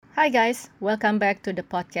Hi guys, welcome back to the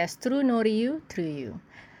podcast True Noriyu, True You.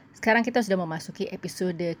 Sekarang kita sudah memasuki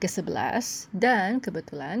episode ke-11 dan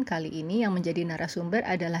kebetulan kali ini yang menjadi narasumber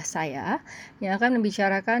adalah saya yang akan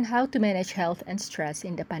membicarakan how to manage health and stress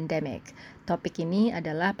in the pandemic. Topik ini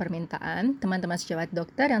adalah permintaan teman-teman sejawat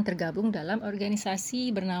dokter yang tergabung dalam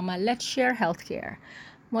organisasi bernama Let's Share Healthcare.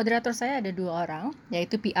 Moderator saya ada 2 orang,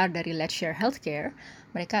 yaitu PR dari Let's Share Healthcare.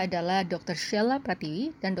 Mereka adalah Dr. Sheila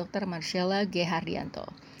Pratiwi dan Dr. Marcella G. Hardianto.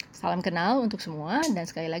 Salam kenal untuk semua, dan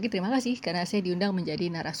sekali lagi terima kasih karena saya diundang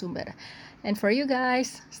menjadi narasumber. And for you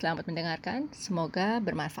guys, selamat mendengarkan, semoga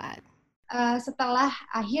bermanfaat. Setelah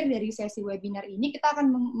akhir dari sesi webinar ini, kita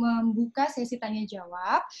akan membuka sesi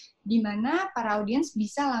tanya-jawab, di mana para audiens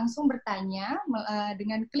bisa langsung bertanya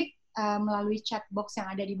dengan klik melalui chat box yang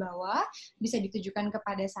ada di bawah, bisa ditujukan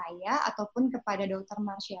kepada saya ataupun kepada Dr.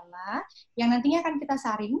 Marcella, yang nantinya akan kita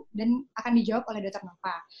saring dan akan dijawab oleh Dr.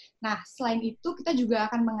 Nova. Nah, selain itu kita juga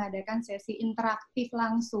akan mengadakan sesi interaktif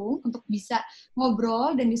langsung untuk bisa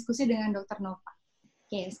ngobrol dan diskusi dengan Dr. Nova.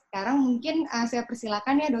 Oke, sekarang mungkin saya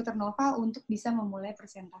persilakan ya Dr. Nova untuk bisa memulai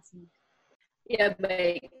presentasinya. Ya,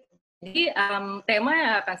 baik. Jadi tema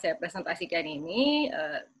yang akan saya presentasikan ini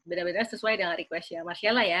benar-benar sesuai dengan request-nya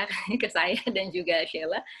Marcella ya, ke saya dan juga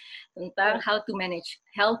Sheila, tentang how to manage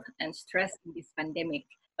health and stress in this pandemic.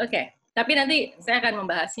 Oke, tapi nanti saya akan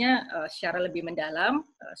membahasnya secara lebih mendalam,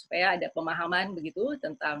 supaya ada pemahaman begitu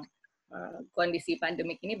tentang kondisi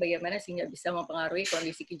pandemik ini, bagaimana sehingga bisa mempengaruhi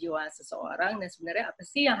kondisi kejiwaan seseorang, dan sebenarnya apa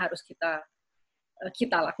sih yang harus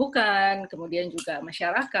kita lakukan, kemudian juga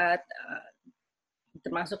masyarakat,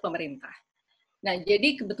 termasuk pemerintah. Nah,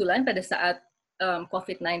 jadi kebetulan pada saat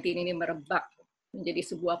COVID-19 ini merebak menjadi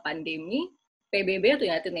sebuah pandemi, PBB atau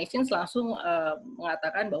United Nations langsung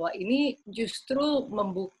mengatakan bahwa ini justru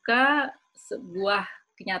membuka sebuah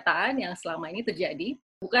kenyataan yang selama ini terjadi,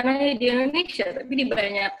 bukan hanya di Indonesia, tapi di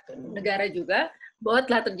banyak negara juga, bahwa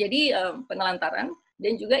telah terjadi penelantaran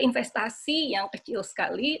dan juga investasi yang kecil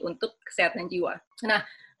sekali untuk kesehatan jiwa. Nah,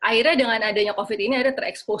 akhirnya dengan adanya COVID ini ada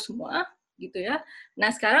terekspos semua, gitu ya. Nah,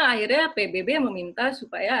 sekarang akhirnya PBB meminta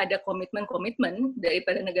supaya ada komitmen-komitmen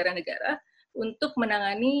daripada negara-negara untuk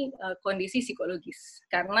menangani kondisi psikologis,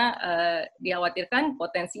 karena dikhawatirkan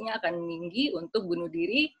potensinya akan tinggi untuk bunuh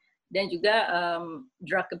diri dan juga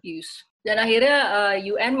drug abuse. Dan akhirnya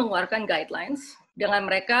UN mengeluarkan guidelines dengan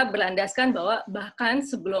mereka berlandaskan bahwa bahkan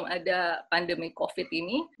sebelum ada pandemi COVID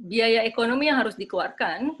ini, biaya ekonomi yang harus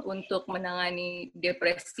dikeluarkan untuk menangani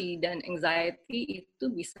depresi dan anxiety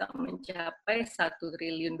itu bisa mencapai $1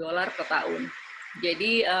 triliun per tahun.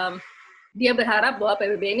 Jadi dia berharap bahwa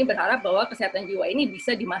PBB ini berharap bahwa kesehatan jiwa ini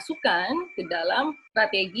bisa dimasukkan ke dalam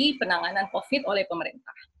strategi penanganan COVID oleh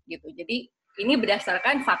pemerintah. Gitu. Jadi ini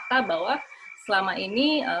berdasarkan fakta bahwa selama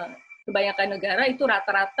ini kebanyakan negara itu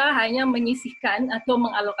rata-rata hanya menyisihkan atau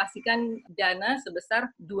mengalokasikan dana sebesar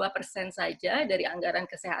 2% saja dari anggaran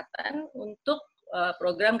kesehatan untuk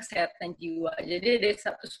program kesehatan jiwa. Jadi dari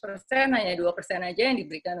 100% hanya 2% aja yang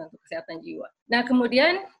diberikan untuk kesehatan jiwa. Nah,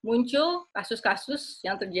 kemudian muncul kasus-kasus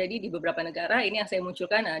yang terjadi di beberapa negara. Ini yang saya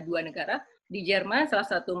munculkan, 2 negara. Di Jerman, salah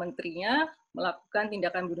satu menterinya melakukan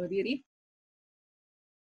tindakan bunuh diri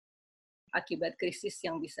akibat krisis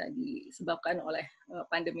yang bisa disebabkan oleh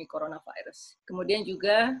pandemi coronavirus. Kemudian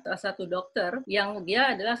juga salah satu dokter yang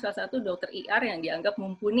dia adalah salah satu dokter IR yang dianggap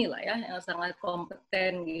mumpuni lah ya, yang sangat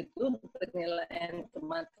kompeten gitu penilaian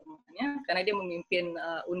teman-temannya, karena dia memimpin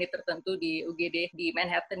unit tertentu di UGD di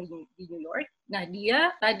Manhattan di New York. Nah,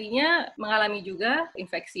 dia tadinya mengalami juga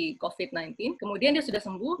infeksi COVID-19, kemudian dia sudah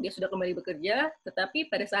sembuh, dia sudah kembali bekerja, tetapi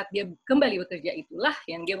pada saat dia kembali bekerja itulah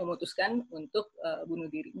yang dia memutuskan untuk bunuh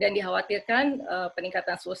diri. Dan dikhawatirkan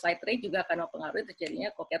peningkatan suicide rate juga akan mempengaruhi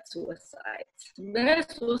terjadinya copycat suicide. Sebenarnya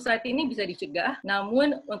suicide ini bisa dicegah,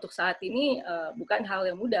 namun untuk saat ini bukan hal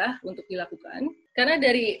yang mudah untuk dilakukan, karena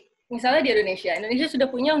misalnya di Indonesia sudah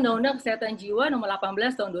punya Undang-Undang Kesehatan Jiwa nomor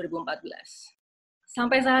 18 tahun 2014.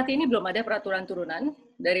 Sampai saat ini belum ada peraturan turunan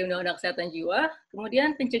dari Undang-Undang Kesehatan Jiwa.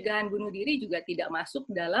 Kemudian pencegahan bunuh diri juga tidak masuk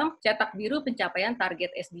dalam cetak biru pencapaian target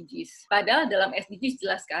SDGs. Padahal dalam SDGs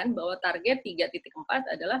jelaskan bahwa target 3.4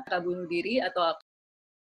 adalah angka bunuh diri atau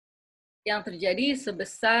yang terjadi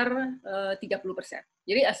sebesar 30%.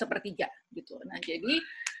 Jadi sepertiga gitu. Nah, jadi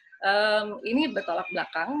ini bertolak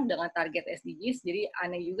belakang dengan target SDGs. Jadi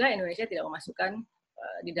aneh juga Indonesia tidak memasukkan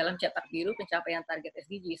di dalam cetak biru pencapaian target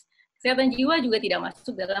SDGs. Kesehatan jiwa juga tidak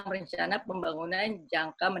masuk dalam rencana pembangunan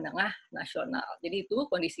jangka menengah nasional. Jadi itu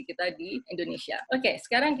kondisi kita di Indonesia. Oke,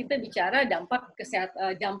 sekarang kita bicara dampak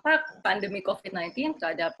pandemi COVID-19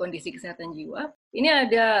 terhadap kondisi kesehatan jiwa. Ini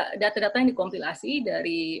ada data-data yang dikompilasi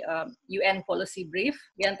dari UN Policy Brief.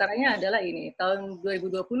 Di antaranya adalah ini, tahun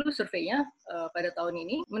 2020 surveinya pada tahun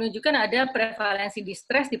ini menunjukkan ada prevalensi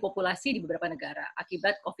distres di populasi di beberapa negara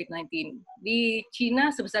akibat COVID-19. Di Cina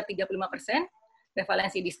sebesar 35%,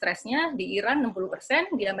 prevalensi distresnya, di Iran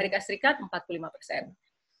 60%, di Amerika Serikat 45%.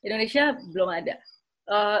 Indonesia belum ada.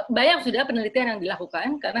 Banyak sudah penelitian yang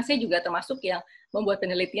dilakukan, karena saya juga termasuk yang membuat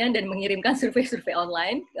penelitian dan mengirimkan survei-survei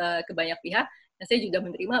online ke banyak pihak. Dan saya juga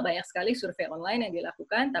menerima banyak sekali survei online yang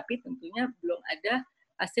dilakukan, tapi tentunya belum ada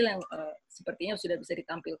hasil yang sepertinya sudah bisa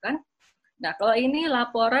ditampilkan. Nah, kalau ini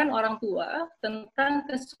laporan orang tua tentang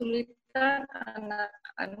kesulitan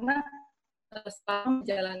anak-anak selama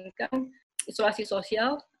menjalankan isolasi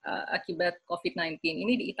sosial akibat COVID-19.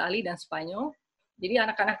 Ini di Italia dan Spanyol. Jadi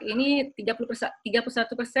anak-anak ini 31%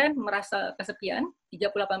 merasa kesepian,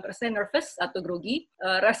 38% nervous atau grogi,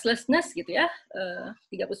 restlessness gitu ya,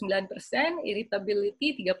 39%,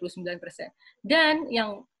 irritability 39%. Dan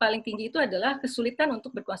yang paling tinggi itu adalah kesulitan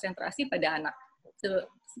untuk berkonsentrasi pada anak,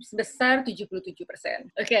 sebesar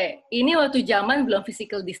 77%. Oke, ini waktu zaman belum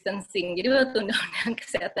physical distancing. Jadi waktu Undang-Undang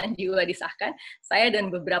Kesehatan Jiwa disahkan, saya dan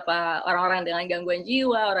beberapa orang-orang dengan gangguan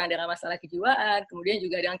jiwa, orang dengan masalah kejiwaan, kemudian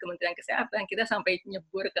juga dengan Kementerian Kesehatan, kita sampai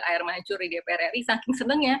nyebur ke air mancur di DPR RI, saking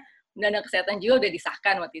senengnya Undang-Undang Kesehatan Jiwa udah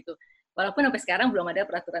disahkan waktu itu. Walaupun sampai sekarang belum ada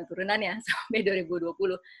peraturan turunannya sampai 2020.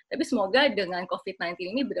 Tapi semoga dengan COVID-19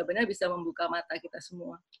 ini benar-benar bisa membuka mata kita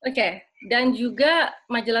semua. Oke, dan juga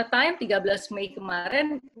majalah Time 13 Mei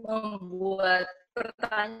kemarin membuat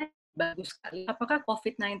pertanyaan bagus sekali. Apakah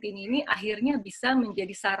COVID-19 ini akhirnya bisa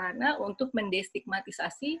menjadi sarana untuk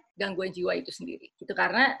mendestigmatisasi gangguan jiwa itu sendiri? Itu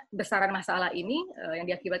karena besaran masalah ini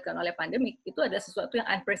yang diakibatkan oleh pandemik itu adalah sesuatu yang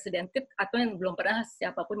unprecedented atau yang belum pernah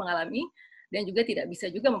siapapun mengalami, dan juga tidak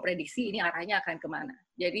bisa juga memprediksi ini arahnya akan kemana.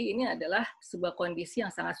 Jadi ini adalah sebuah kondisi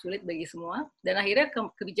yang sangat sulit bagi semua. Dan akhirnya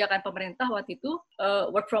kebijakan pemerintah waktu itu,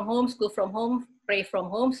 work from home, school from home, pray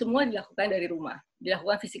from home, semua dilakukan dari rumah.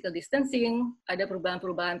 Dilakukan physical distancing, ada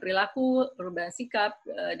perubahan-perubahan perilaku, perubahan sikap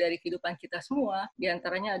dari kehidupan kita semua. Di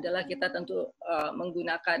antaranya adalah kita tentu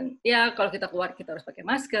menggunakan, ya kalau kita keluar kita harus pakai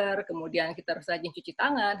masker, kemudian kita harus rajin cuci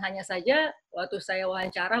tangan. Hanya saja waktu saya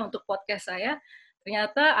wawancara untuk podcast saya,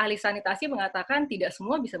 ternyata ahli sanitasi mengatakan tidak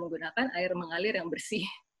semua bisa menggunakan air mengalir yang bersih,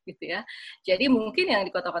 gitu ya. Jadi mungkin yang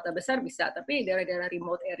di kota-kota besar bisa, tapi daerah-daerah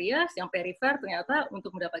remote areas yang perifer ternyata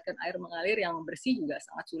untuk mendapatkan air mengalir yang bersih juga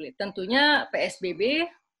sangat sulit. Tentunya PSBB,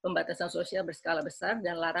 pembatasan sosial berskala besar,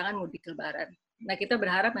 dan larangan mudik lebaran. Nah, kita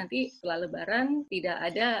berharap nanti setelah Lebaran tidak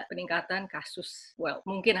ada peningkatan kasus. Well,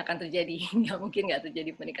 mungkin akan terjadi, mungkin nggak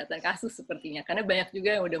terjadi peningkatan kasus sepertinya, karena banyak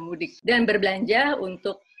juga yang udah mudik dan berbelanja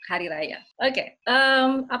untuk hari raya. Oke,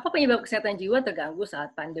 apa penyebab kesehatan jiwa terganggu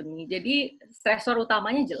saat pandemi? Jadi, stresor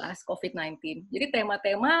utamanya jelas COVID-19. Jadi,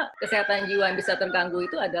 tema-tema kesehatan jiwa yang bisa terganggu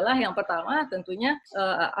itu adalah yang pertama tentunya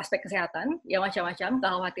aspek kesehatan, yang macam-macam,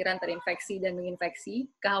 kekhawatiran terinfeksi dan menginfeksi,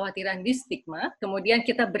 kekhawatiran di stigma, kemudian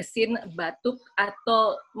kita bersin, batuk,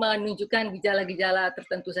 atau menunjukkan gejala-gejala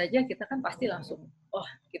tertentu saja, kita kan pasti langsung, oh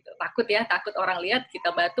gitu, takut orang lihat kita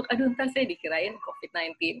batuk, aduh ntar saya dikirain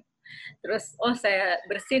COVID-19. Terus, oh saya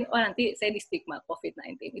bersin, oh nanti saya di stigma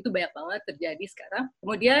COVID-19. Itu banyak banget terjadi sekarang.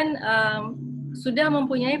 Kemudian sudah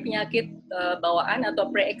mempunyai penyakit bawaan atau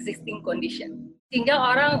pre-existing condition. Sehingga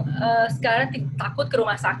orang sekarang takut ke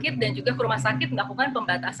rumah sakit dan juga ke rumah sakit melakukan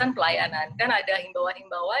pembatasan pelayanan. Kan ada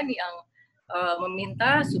himbauan-himbauan yang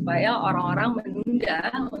meminta supaya orang-orang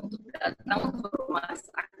menunda untuk datang ke rumah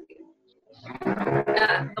sakit.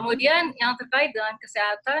 Nah, kemudian yang terkait dengan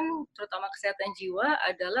kesehatan, terutama kesehatan jiwa,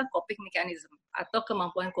 adalah coping mechanism atau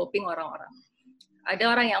kemampuan coping orang-orang.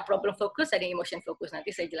 Ada orang yang problem fokus, ada yang emotion fokus.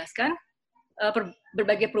 Nanti saya jelaskan.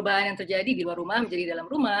 Berbagai perubahan yang terjadi di luar rumah menjadi dalam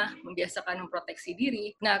rumah, membiasakan memproteksi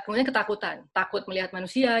diri. Nah, kemudian ketakutan, takut melihat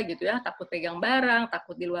manusia gitu ya, takut pegang barang,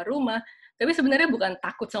 takut di luar rumah. Tapi sebenarnya bukan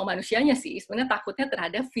takut sama manusianya sih, sebenarnya takutnya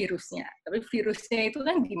terhadap virusnya. Tapi virusnya itu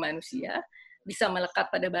kan di manusia, bisa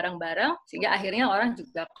melekat pada barang-barang, sehingga akhirnya orang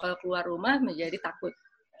juga kalau keluar rumah menjadi takut.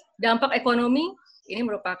 Dampak ekonomi, ini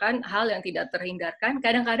merupakan hal yang tidak terhindarkan,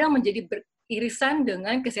 kadang-kadang menjadi irisan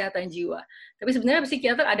dengan kesehatan jiwa. Tapi sebenarnya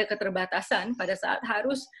psikiater ada keterbatasan pada saat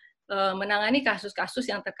harus menangani kasus-kasus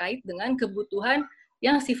yang terkait dengan kebutuhan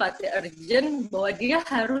yang sifatnya urgent, bahwa dia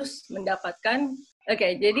harus mendapatkan,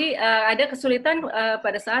 jadi ada kesulitan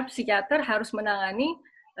pada saat psikiater harus menangani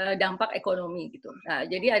dampak ekonomi gitu. Nah,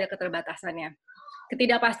 jadi ada keterbatasannya.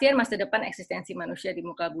 ketidakpastian masa depan eksistensi manusia di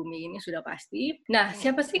muka bumi ini sudah pasti. Nah,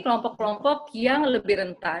 siapa sih kelompok-kelompok yang lebih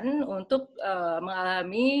rentan untuk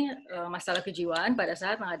mengalami masalah kejiwaan pada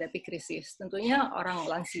saat menghadapi krisis? Tentunya orang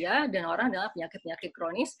lansia dan orang dengan penyakit-penyakit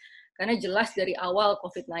kronis, karena jelas dari awal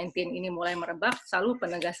COVID-19 ini mulai merebak, selalu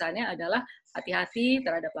penegasannya adalah hati-hati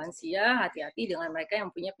terhadap lansia, hati-hati dengan mereka yang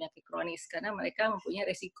punya penyakit kronis, karena mereka mempunyai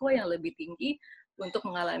risiko yang lebih tinggi untuk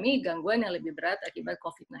mengalami gangguan yang lebih berat akibat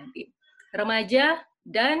COVID-19. Remaja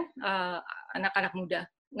dan anak-anak muda.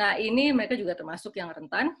 Nah, ini mereka juga termasuk yang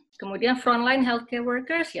rentan. Kemudian frontline healthcare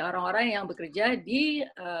workers, ya orang-orang yang bekerja di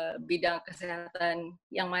bidang kesehatan,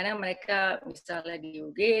 yang mana mereka misalnya di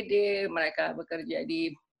UGD, mereka bekerja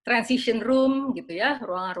di transition room, gitu ya,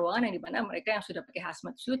 ruangan-ruangan yang di mana mereka yang sudah pakai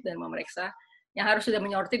hazmat suit dan memeriksa, yang harus sudah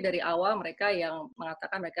menyortir dari awal mereka yang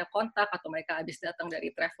mengatakan mereka kontak atau mereka habis datang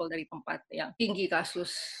dari travel dari tempat yang tinggi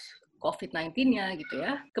kasus COVID-19-nya gitu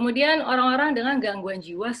ya. Kemudian orang-orang dengan gangguan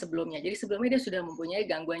jiwa sebelumnya. Jadi sebelumnya dia sudah mempunyai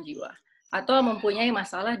gangguan jiwa atau mempunyai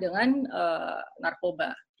masalah dengan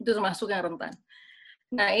narkoba. Itu termasuk yang rentan.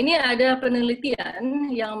 Nah, ini ada penelitian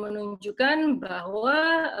yang menunjukkan bahwa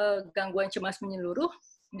gangguan cemas menyeluruh,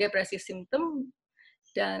 depresi simptom,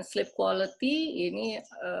 dan sleep quality ini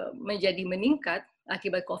menjadi meningkat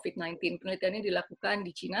akibat COVID-19. Penelitian ini dilakukan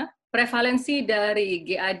di Cina. Prevalensi dari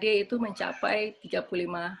GAD itu mencapai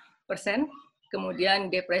 35%. Kemudian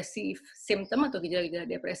depresif simptom atau gejala-gejala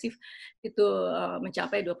depresif itu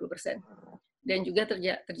mencapai 20%. Dan juga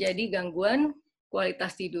terjadi gangguan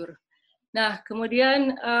kualitas tidur. Nah,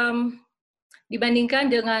 kemudian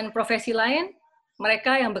dibandingkan dengan profesi lain,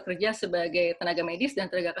 mereka yang bekerja sebagai tenaga medis dan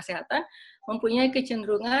tenaga kesehatan mempunyai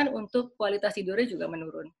kecenderungan untuk kualitas tidurnya juga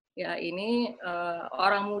menurun. Ya, ini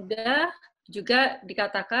orang muda juga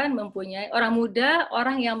dikatakan mempunyai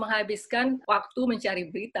orang yang menghabiskan waktu mencari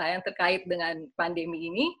berita yang terkait dengan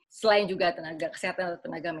pandemi ini, selain juga tenaga kesehatan atau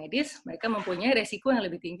tenaga medis, mereka mempunyai resiko yang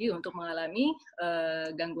lebih tinggi untuk mengalami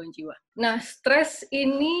gangguan jiwa. Nah, stres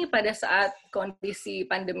ini pada saat kondisi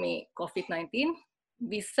pandemi COVID-19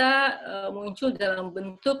 bisa muncul dalam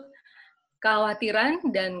bentuk kekhawatiran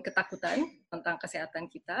dan ketakutan tentang kesehatan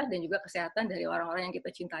kita dan juga kesehatan dari orang-orang yang kita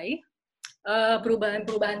cintai.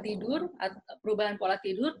 Perubahan tidur, perubahan pola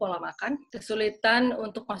tidur, pola makan, kesulitan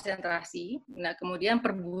untuk konsentrasi, nah kemudian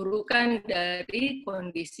perburukan dari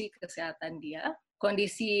kondisi kesehatan dia,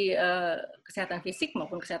 kondisi kesehatan fisik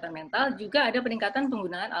maupun kesehatan mental, juga ada peningkatan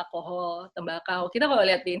penggunaan alkohol, tembakau. Kita kalau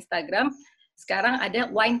lihat di Instagram, sekarang ada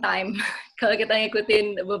wine time. Kalau kita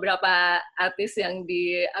ngikutin beberapa artis yang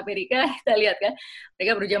di Amerika, kita lihat kan,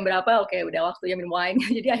 mereka berjam berapa, oke udah waktunya minum wine.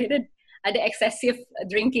 Jadi akhirnya ada excessive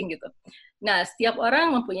drinking gitu. Nah, setiap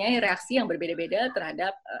orang mempunyai reaksi yang berbeda-beda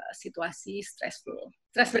terhadap situasi stressful.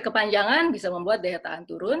 Stres berkepanjangan bisa membuat daya tahan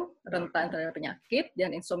turun, rentan terhadap penyakit,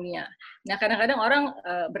 dan insomnia. Nah, kadang-kadang orang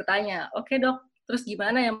bertanya, oke dok, terus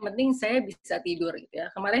gimana yang penting saya bisa tidur gitu ya.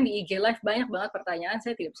 Kemarin di IG Live banyak banget pertanyaan,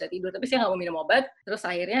 saya tidak bisa tidur, tapi saya nggak mau minum obat. Terus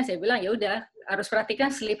akhirnya saya bilang, ya udah harus perhatikan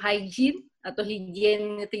sleep hygiene atau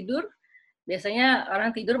higien tidur. Biasanya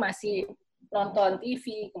orang tidur masih nonton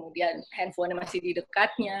TV, kemudian handphone masih di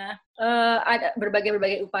dekatnya. Ada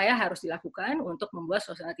berbagai upaya harus dilakukan untuk membuat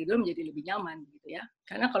suasana tidur menjadi lebih nyaman gitu ya.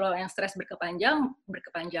 Karena kalau yang stres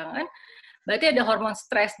berkepanjangan, berarti ada hormon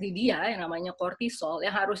stres di dia yang namanya kortisol,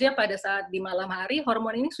 yang harusnya pada saat di malam hari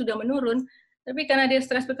hormon ini sudah menurun, tapi karena dia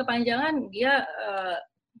stres berkepanjangan, dia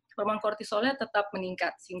hormon kortisolnya tetap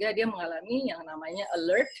meningkat, sehingga dia mengalami yang namanya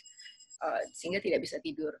alert, sehingga tidak bisa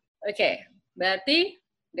tidur. Oke, berarti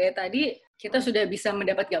dari tadi kita sudah bisa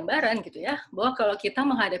mendapat gambaran gitu ya, bahwa kalau kita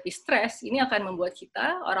menghadapi stres, ini akan membuat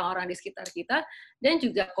kita, orang-orang di sekitar kita, dan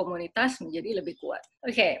juga komunitas menjadi lebih kuat.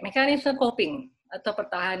 Oke, mekanisme coping atau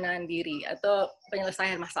pertahanan diri atau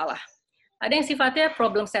penyelesaian masalah. Ada yang sifatnya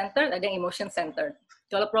problem centered, ada yang emotion centered.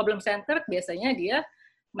 Kalau problem centered biasanya dia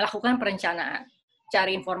melakukan perencanaan,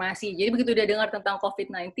 cari informasi. Jadi begitu dia dengar tentang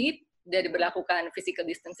COVID-19, dia diberlakukan physical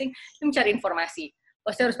distancing, dia mencari informasi. Oh,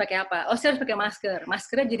 saya harus pakai apa? Oh, saya harus pakai masker.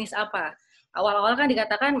 Maskernya jenis apa? Awal-awal kan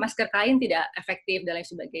dikatakan masker kain tidak efektif dan lain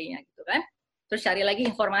sebagainya, gitu kan? Terus cari lagi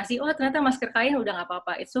informasi, oh ternyata masker kain udah nggak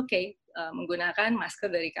apa-apa, it's okay menggunakan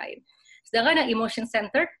masker dari kain. Sedangkan yang emotion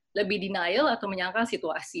centered lebih denial atau menyangkal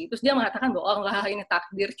situasi. Terus dia mengatakan bahwa oh enggak, ini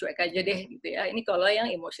takdir, cuek aja deh, gitu ya. Ini kalau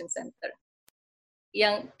yang emotion centered.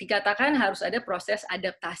 Yang dikatakan harus ada proses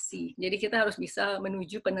adaptasi. Jadi kita harus bisa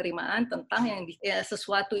menuju penerimaan tentang yang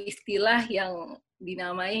sesuatu istilah yang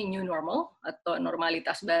dinamai new normal atau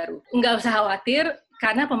normalitas baru. Nggak usah khawatir,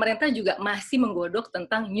 karena pemerintah juga masih menggodok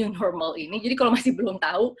tentang new normal ini. Jadi kalau masih belum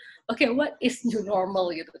tahu, oke, what is new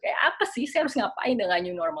normal gitu? Kayak apa sih? Saya harus ngapain dengan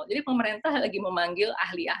new normal? Jadi pemerintah lagi memanggil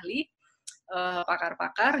ahli-ahli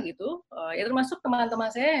pakar-pakar gitu, ya termasuk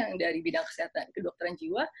teman-teman saya yang dari bidang kesehatan kedokteran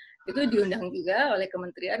jiwa itu diundang juga oleh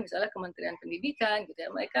kementerian, misalnya Kementerian Pendidikan gitu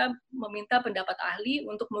ya, mereka meminta pendapat ahli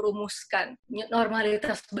untuk merumuskan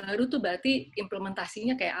normalitas baru tuh berarti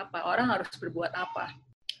implementasinya kayak apa, orang harus berbuat apa.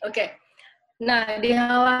 Oke. Nah,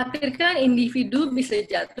 dikhawatirkan individu bisa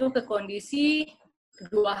jatuh ke kondisi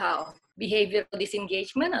dua hal, behavioral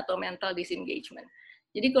disengagement atau mental disengagement.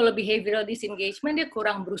 Jadi kalau behavioral disengagement dia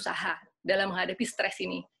kurang berusaha dalam menghadapi stres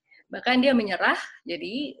ini. Bahkan dia menyerah,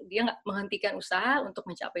 jadi dia nggak menghentikan usaha untuk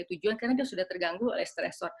mencapai tujuan karena dia sudah terganggu oleh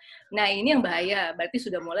stresor. Nah ini yang bahaya, berarti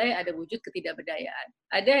sudah mulai ada wujud ketidakberdayaan.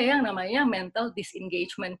 Ada yang namanya mental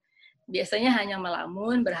disengagement. Biasanya hanya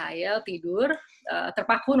melamun, berhayal, tidur,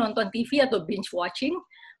 terpaku nonton TV atau binge watching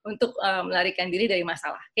untuk melarikan diri dari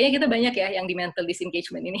masalah. Kayaknya kita banyak ya yang di mental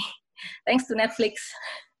disengagement ini. Thanks to Netflix.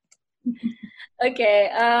 Oke,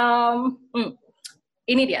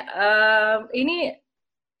 ini dia. Ini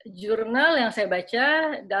jurnal yang saya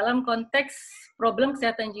baca dalam konteks problem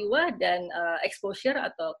kesehatan jiwa dan exposure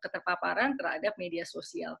atau keterpaparan terhadap media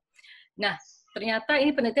sosial. Nah, ternyata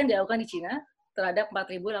ini penelitian dilakukan di Cina terhadap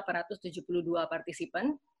 4.872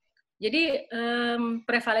 partisipan. Jadi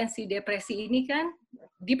prevalensi depresi ini kan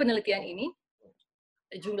di penelitian ini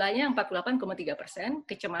jumlahnya 48,3%,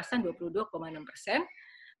 kecemasan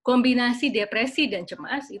 22,6%, kombinasi depresi dan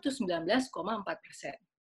cemas itu 19,4%.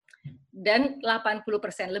 Dan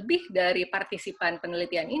 80% lebih dari partisipan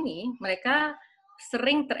penelitian ini, mereka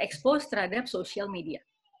sering terekspos terhadap sosial media,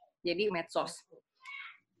 jadi medsos.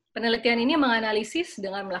 Penelitian ini menganalisis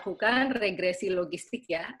dengan melakukan regresi logistik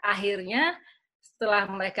ya. Akhirnya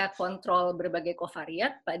setelah mereka kontrol berbagai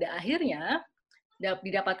kovariat, pada akhirnya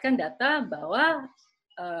didapatkan data bahwa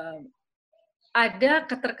ada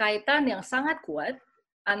keterkaitan yang sangat kuat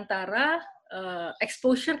antara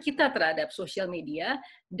exposure kita terhadap sosial media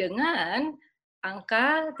dengan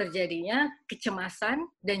angka terjadinya kecemasan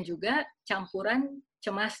dan juga campuran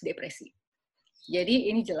cemas depresi.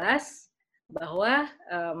 Jadi ini jelas bahwa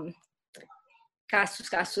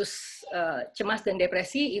kasus-kasus cemas dan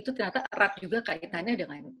depresi itu ternyata erat juga kaitannya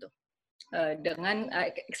dengan itu, dengan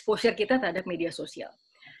exposure kita terhadap media sosial.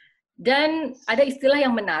 Dan ada istilah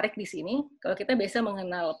yang menarik di sini, kalau kita biasa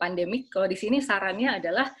mengenal pandemik, kalau di sini sarannya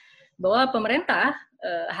adalah bahwa pemerintah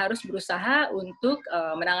harus berusaha untuk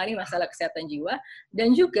menangani masalah kesehatan jiwa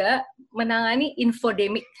dan juga menangani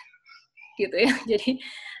infodemik, gitu ya. Jadi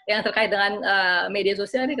yang terkait dengan media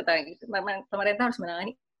sosial ini pemerintah harus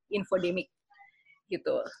menangani infodemik,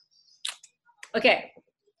 gitu. Oke.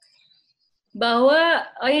 Bahwa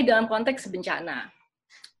ini dalam konteks bencana.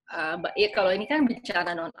 Ya kalau ini kan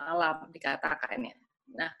bencana non alam dikatakan ya.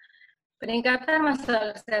 Nah, peningkatan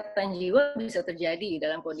masalah kesehatan jiwa bisa terjadi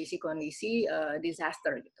dalam kondisi-kondisi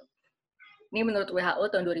disaster gitu. Ini menurut WHO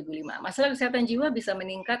tahun 2005. Masalah kesehatan jiwa bisa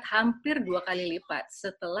meningkat hampir 2 kali lipat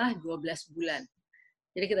setelah 12 bulan.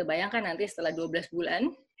 Jadi kita bayangkan nanti setelah 12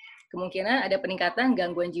 bulan, kemungkinan ada peningkatan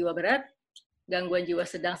gangguan jiwa berat, gangguan jiwa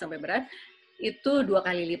sedang sampai berat, itu 2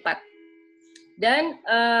 kali lipat. Dan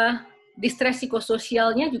distress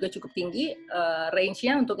psikososialnya juga cukup tinggi,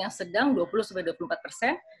 range-nya untuk yang sedang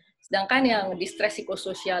 20-24%, sedangkan yang distress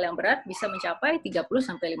psikososial yang berat bisa mencapai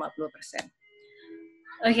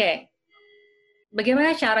 30-50%. Oke.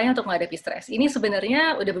 Bagaimana caranya untuk menghadapi stres? Ini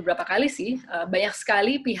sebenarnya udah beberapa kali sih, banyak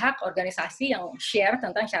sekali pihak organisasi yang share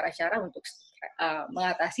tentang cara-cara untuk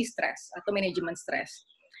mengatasi stres atau manajemen stres.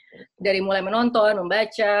 Dari mulai menonton,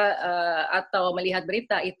 membaca, atau melihat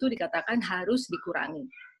berita itu dikatakan harus dikurangi.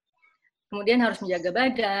 Kemudian harus menjaga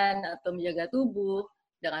badan atau menjaga tubuh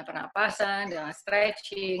dengan pernapasan, dengan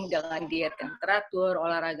stretching, dengan diet yang teratur,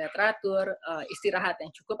 olahraga teratur, istirahat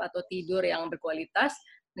yang cukup atau tidur yang berkualitas,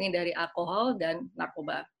 menghindari alkohol dan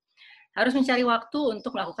narkoba. Harus mencari waktu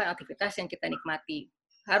untuk melakukan aktivitas yang kita nikmati.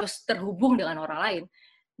 Harus terhubung dengan orang lain.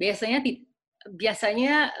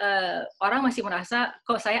 Biasanya orang masih merasa,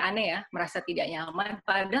 kok saya aneh ya, merasa tidak nyaman.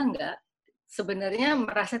 Padahal enggak. Sebenarnya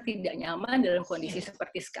merasa tidak nyaman dalam kondisi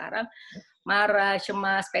seperti sekarang, marah,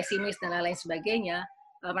 cemas, pesimis, dan lain-lain sebagainya,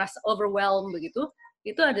 merasa overwhelmed begitu,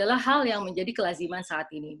 itu adalah hal yang menjadi kelaziman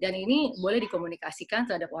saat ini. Dan ini boleh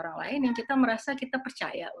dikomunikasikan terhadap orang lain yang kita merasa kita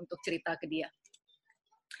percaya untuk cerita ke dia.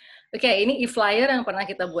 Oke, ini e-flyer yang pernah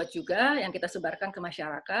kita buat juga, yang kita sebarkan ke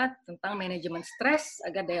masyarakat tentang manajemen stres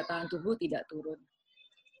agar daya tahan tubuh tidak turun.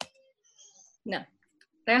 Nah,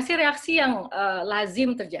 reaksi-reaksi yang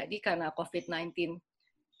lazim terjadi karena COVID-19.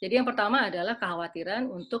 Jadi yang pertama adalah kekhawatiran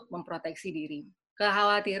untuk memproteksi diri.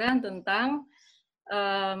 Kekhawatiran tentang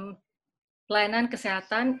pelayanan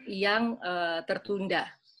kesehatan yang tertunda,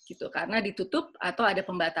 gitu, karena ditutup atau ada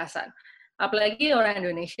pembatasan. Apalagi orang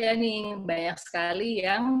Indonesia nih, banyak sekali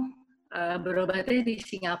yang berobatnya di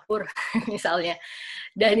Singapura misalnya.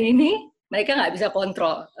 Dan ini mereka nggak bisa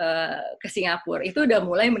kontrol ke Singapura. Itu udah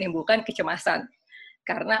mulai menimbulkan kecemasan.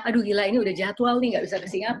 Karena, aduh gila ini udah jadwal nih, nggak bisa ke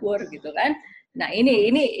Singapura gitu kan. Nah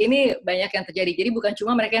ini banyak yang terjadi. Jadi bukan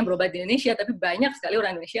cuma mereka yang berobat di Indonesia, tapi banyak sekali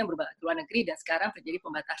orang Indonesia yang berobat di luar negeri, dan sekarang terjadi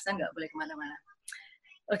pembatasan, nggak boleh kemana-mana.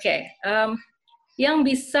 Oke, yang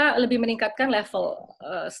bisa lebih meningkatkan level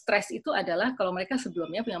stres itu adalah kalau mereka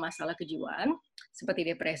sebelumnya punya masalah kejiwaan,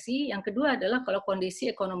 seperti depresi. Yang kedua adalah kalau kondisi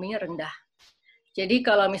ekonominya rendah. Jadi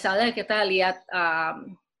kalau misalnya kita lihat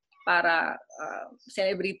para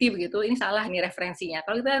selebriti begitu, ini salah nih referensinya.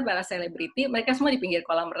 Kalau kita lihat para selebriti, mereka semua di pinggir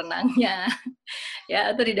kolam renangnya,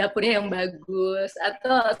 ya, atau di dapurnya yang bagus,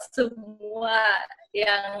 atau semua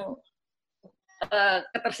yang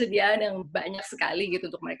ketersediaan yang banyak sekali gitu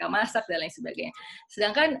untuk mereka masak dan lain sebagainya.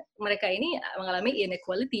 Sedangkan mereka ini mengalami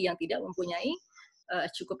inequality yang tidak mempunyai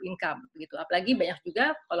cukup income gitu. Apalagi banyak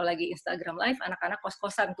juga kalau lagi Instagram Live anak-anak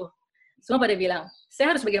kos-kosan tuh. Semua pada bilang,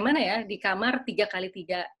 saya harus bagaimana ya di kamar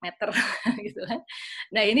 3x3 meter gitu kan.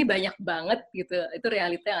 Nah, ini banyak banget gitu. Itu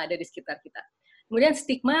realita yang ada di sekitar kita. Kemudian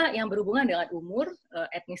stigma yang berhubungan dengan umur,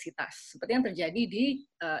 etnisitas. Seperti yang terjadi di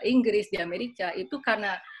Inggris, di Amerika, itu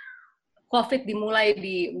karena COVID dimulai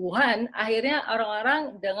di Wuhan, akhirnya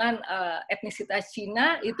orang-orang dengan etnisitas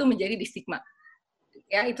Cina itu menjadi di stigma.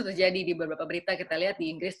 Ya, itu terjadi di beberapa berita kita lihat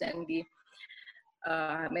di Inggris dan di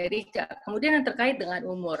Amerika. Kemudian yang terkait dengan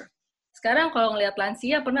umur. Sekarang kalau ngelihat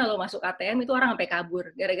lansia, pernah lo masuk ATM itu orang sampai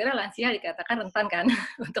kabur. Gara-gara lansia dikatakan rentan kan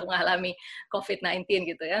untuk mengalami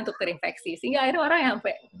COVID-19 gitu ya, untuk terinfeksi. Sehingga akhirnya orang yang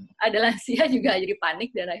sampai ada lansia juga jadi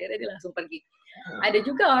panik dan akhirnya dia langsung pergi. Ada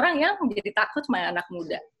juga orang yang menjadi takut sama anak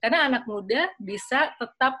muda. Karena anak muda bisa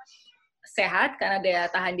tetap sehat karena daya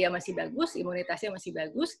tahan dia masih bagus, imunitasnya masih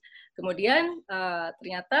bagus. Kemudian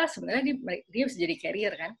ternyata sebenarnya dia bisa jadi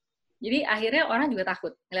carrier kan. Jadi akhirnya orang juga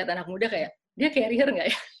takut ngeliat anak muda kayak, dia carrier nggak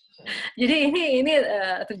ya? Jadi ini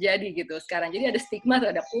terjadi gitu sekarang. Jadi ada stigma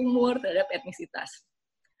terhadap umur, terhadap etnisitas.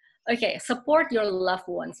 Oke, support your loved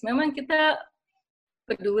ones. Memang kita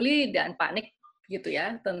peduli dan panik gitu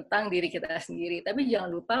ya tentang diri kita sendiri. Tapi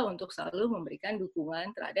jangan lupa untuk selalu memberikan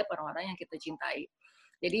dukungan terhadap orang-orang yang kita cintai.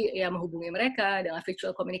 Jadi ya menghubungi mereka dengan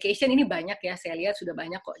virtual communication ini banyak ya, saya lihat sudah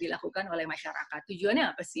banyak kok dilakukan oleh masyarakat.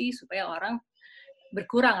 Tujuannya apa sih? Supaya orang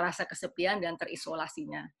berkurang rasa kesepian dan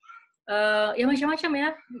terisolasinya. Ya macam-macam ya,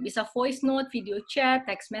 bisa voice note, video chat,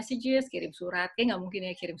 text messages, kirim surat. Kayaknya nggak mungkin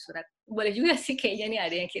ya kirim surat. Boleh juga sih kayaknya nih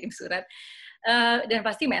ada yang kirim surat. Dan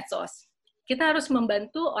pasti medsos. Kita harus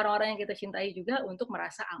membantu orang-orang yang kita cintai juga untuk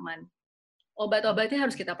merasa aman. Obat-obatnya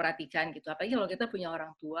harus kita perhatikan gitu. Apalagi kalau kita punya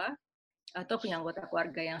orang tua atau punya anggota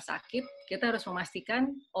keluarga yang sakit, kita harus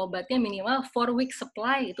memastikan obatnya minimal 4 week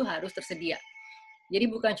supply itu harus tersedia. Jadi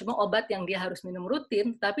bukan cuma obat yang dia harus minum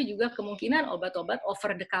rutin, tapi juga kemungkinan obat-obat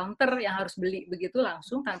over the counter yang harus beli begitu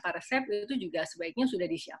langsung tanpa resep itu juga sebaiknya sudah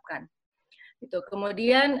disiapkan. Itu.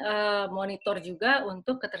 Kemudian monitor juga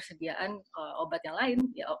untuk ketersediaan obat yang lain.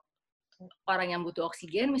 Ya, orang yang butuh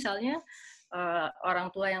oksigen misalnya,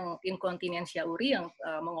 orang tua yang inkontinensia uri yang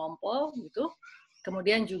mengompol gitu.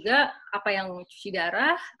 Kemudian juga apa yang cuci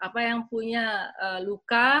darah, apa yang punya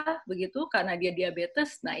luka begitu karena dia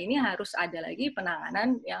diabetes. Nah, ini harus ada lagi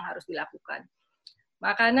penanganan yang harus dilakukan.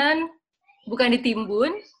 Makanan bukan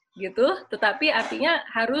ditimbun gitu, tetapi artinya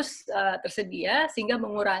harus tersedia sehingga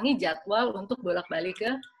mengurangi jadwal untuk bolak-balik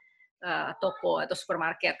ke toko atau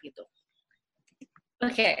supermarket gitu.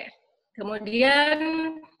 Oke. Kemudian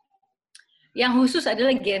yang khusus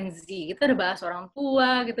adalah Gen Z. Kita udah bahas orang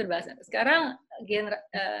tua, kita udah bahas. Sekarang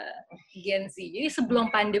Gen Z. Jadi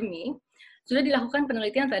sebelum pandemi, sudah dilakukan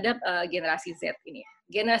penelitian terhadap generasi Z ini.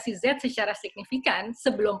 Generasi Z secara signifikan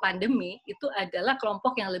sebelum pandemi itu adalah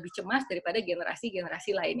kelompok yang lebih cemas daripada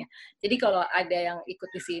generasi-generasi lainnya. Jadi kalau ada yang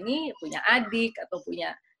ikut di sini, punya adik atau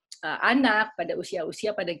punya anak pada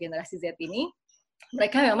usia-usia pada generasi Z ini,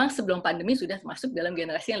 mereka memang sebelum pandemi sudah masuk dalam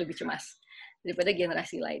generasi yang lebih cemas daripada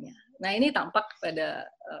generasi lainnya. Nah, ini tampak pada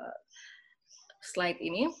slide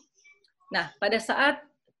ini. Nah, pada saat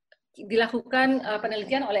dilakukan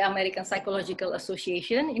penelitian oleh American Psychological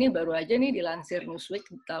Association, ini baru aja nih dilansir Newsweek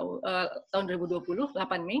tahun 2020, 8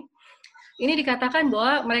 Mei, ini dikatakan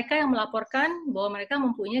bahwa mereka yang melaporkan bahwa mereka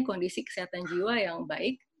mempunyai kondisi kesehatan jiwa yang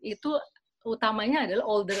baik, itu utamanya adalah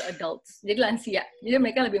older adults, jadi lansia. Jadi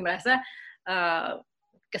mereka lebih merasa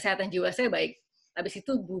kesehatan jiwa saya baik. Habis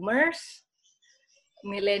itu boomers,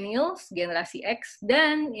 millennials, generasi X,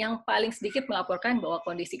 dan yang paling sedikit melaporkan bahwa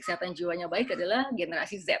kondisi kesehatan jiwanya baik adalah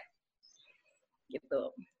generasi Z. Gitu.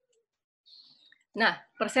 Nah,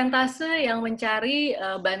 persentase yang mencari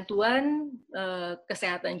bantuan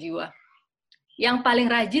kesehatan jiwa. Yang paling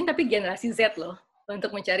rajin tapi generasi Z loh.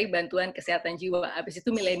 untuk mencari bantuan kesehatan jiwa. Habis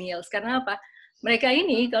itu millennials. Karena apa? Mereka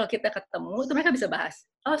ini kalau kita ketemu, itu mereka bisa bahas.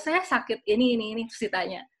 Oh, saya sakit ini. Terus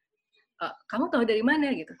ditanya, kamu tahu dari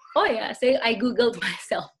mana gitu? Oh ya, I googled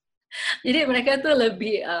myself. Jadi mereka tuh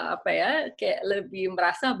lebih kayak lebih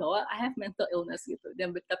merasa bahwa I have mental illness gitu.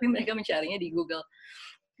 Tapi mereka mencarinya di Google.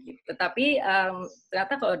 Gitu. Tapi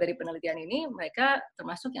ternyata kalau dari penelitian ini mereka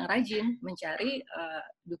termasuk yang rajin mencari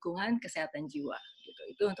dukungan kesehatan jiwa. Gitu.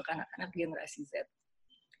 Itu untuk anak-anak generasi Z.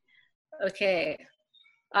 Oke.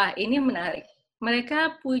 Ini menarik.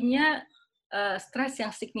 Mereka punya stres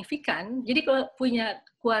yang signifikan. Jadi kalau punya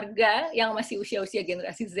keluarga yang masih usia-usia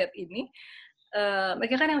generasi Z ini,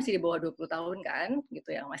 mereka kan yang masih di bawah 20 tahun kan, gitu,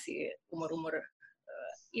 yang masih umur-umur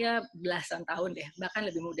ya belasan tahun deh, bahkan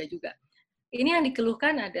lebih muda juga. Ini yang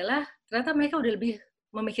dikeluhkan adalah ternyata mereka udah lebih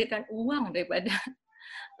memikirkan uang daripada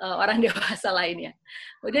orang dewasa lainnya.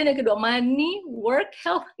 Kemudian yang kedua, money, work,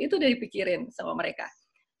 health, itu udah dipikirin sama mereka.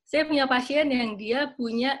 Saya punya pasien yang dia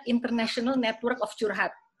punya international network of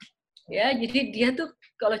curhat. Ya, jadi dia tuh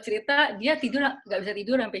kalau cerita, dia tidur nggak bisa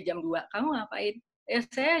tidur sampai jam 2. Kamu ngapain? Ya,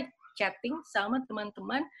 saya chatting sama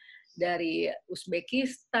teman-teman dari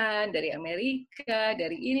Uzbekistan, dari Amerika,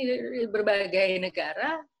 dari berbagai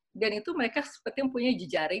negara, dan itu mereka seperti mempunyai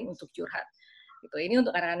jejaring untuk curhat. Gitu. Ini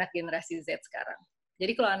untuk anak-anak generasi Z sekarang.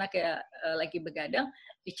 Jadi kalau anaknya lagi begadang,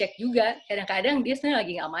 dicek juga. Kadang-kadang dia sebenarnya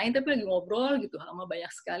lagi nggak main, tapi lagi ngobrol gitu sama banyak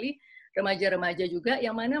sekali remaja-remaja juga,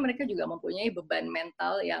 yang mana mereka juga mempunyai beban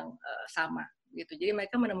mental yang sama. Gitu. Jadi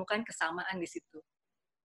mereka menemukan kesamaan di situ.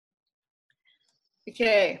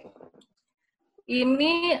 Oke.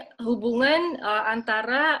 Ini hubungan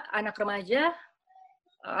antara anak remaja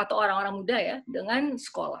atau orang-orang muda ya dengan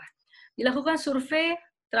sekolah. Dilakukan survei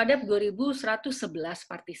terhadap 2.111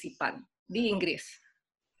 partisipan di Inggris.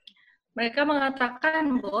 Mereka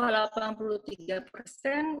mengatakan bahwa 83%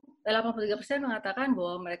 mengatakan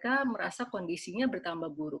bahwa mereka merasa kondisinya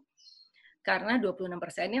bertambah buruk. Karena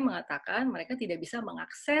 26%-nya mengatakan mereka tidak bisa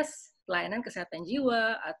mengakses pelayanan kesehatan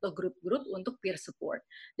jiwa atau grup-grup untuk peer support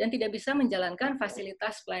dan tidak bisa menjalankan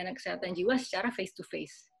fasilitas pelayanan kesehatan jiwa secara face to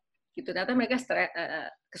face. Gitu. Ternyata mereka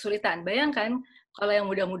kesulitan. Bayangkan kalau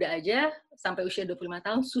yang muda-muda aja sampai usia 25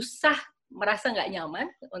 tahun susah, merasa nggak nyaman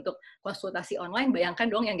untuk konsultasi online, bayangkan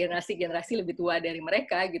dong yang generasi-generasi lebih tua dari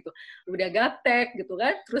mereka gitu, udah gaptek gitu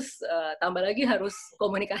kan, terus tambah lagi harus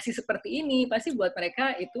komunikasi seperti ini, pasti buat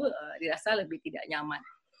mereka itu dirasa lebih tidak nyaman.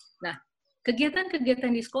 Nah,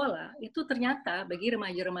 kegiatan-kegiatan di sekolah itu ternyata bagi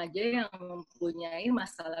remaja-remaja yang mempunyai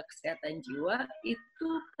masalah kesehatan jiwa itu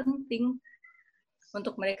penting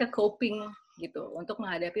untuk mereka coping gitu, untuk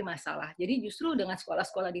menghadapi masalah. Jadi justru dengan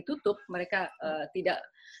sekolah-sekolah ditutup, mereka tidak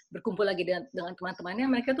berkumpul lagi dengan teman-temannya,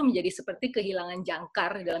 mereka tuh menjadi seperti kehilangan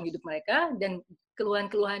jangkar dalam hidup mereka, dan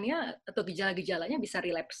keluhan-keluhannya atau gejala-gejalanya bisa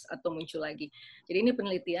relapse atau muncul lagi. Jadi ini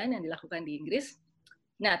penelitian yang dilakukan di Inggris.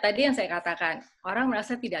 Nah, tadi yang saya katakan, orang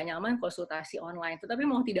merasa tidak nyaman konsultasi online, tetapi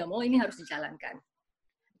mau tidak mau ini harus dijalankan.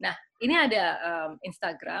 Nah, ini ada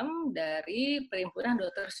Instagram dari Perhimpunan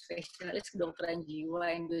Dokter Spesialis Kedokteran Jiwa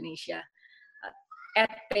Indonesia,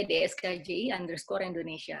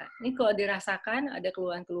 @pdskji_Indonesia. Ini kalau dirasakan ada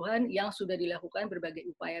keluhan-keluhan yang sudah dilakukan berbagai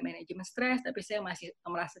upaya manajemen stres, tapi saya masih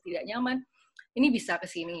merasa tidak nyaman, ini bisa ke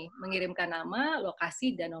sini, mengirimkan nama,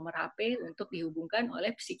 lokasi, dan nomor HP untuk dihubungkan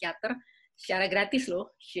oleh psikiater secara gratis loh.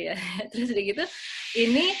 Terus udah gitu,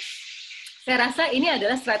 ini saya rasa ini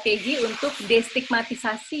adalah strategi untuk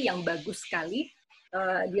destigmatisasi yang bagus sekali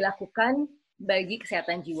dilakukan bagi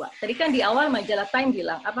kesehatan jiwa. Tadi kan di awal majalah Time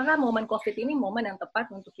bilang, apakah momen COVID ini momen yang tepat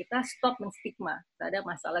untuk kita stop menstigma terhadap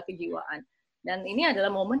masalah kejiwaan. Dan ini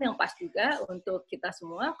adalah momen yang pas juga untuk kita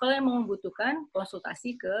semua. Kalau yang membutuhkan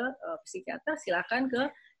konsultasi ke psikiater, silakan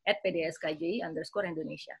ke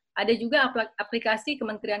 @pdskji_Indonesia. Ada juga aplikasi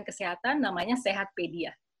Kementerian Kesehatan namanya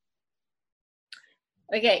Sehatpedia.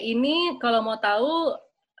 Oke, ini kalau mau tahu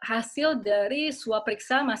hasil dari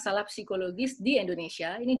swapriksa masalah psikologis di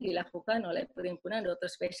Indonesia, ini dilakukan oleh Perhimpunan Dokter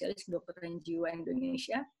Spesialis Kedokteran Jiwa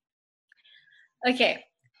Indonesia.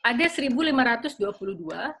 Oke, ada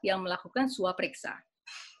 1.522 yang melakukan swapriksa.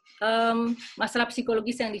 Masalah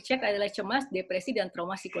psikologis yang dicek adalah cemas, depresi, dan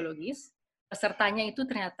trauma psikologis. Pesertanya itu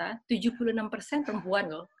ternyata 76%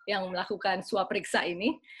 perempuan loh yang melakukan swapriksa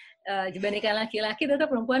ini. Dibandingkan laki-laki, tetap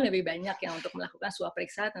perempuan lebih banyak yang untuk melakukan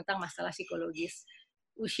swapriksa tentang masalah psikologis.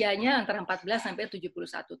 Usianya antara 14 sampai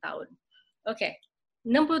 71 tahun. Oke,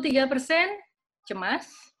 63% cemas,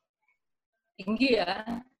 tinggi ya,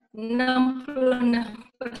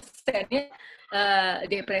 66%-nya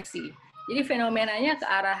depresi. Jadi fenomenanya ke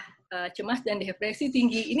arah cemas dan depresi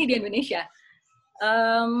tinggi. Ini di Indonesia.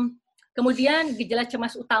 Kemudian gejala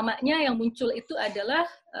cemas utamanya yang muncul itu adalah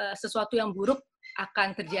sesuatu yang buruk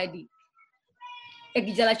akan terjadi.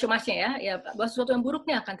 Gejala cemasnya ya bahwa sesuatu yang buruk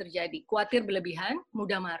nih akan terjadi. Khawatir berlebihan,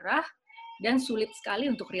 mudah marah, dan sulit sekali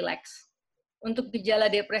untuk rileks. Untuk gejala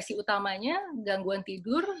depresi utamanya, gangguan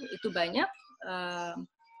tidur itu banyak,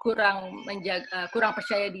 kurang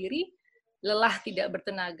percaya diri, lelah tidak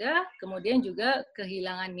bertenaga, kemudian juga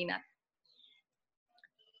kehilangan minat.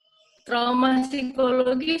 Trauma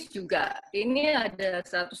psikologis juga, ini ada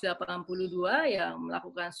 182 yang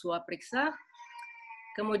melakukan swab periksa.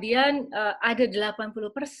 Kemudian ada 80%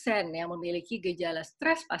 yang memiliki gejala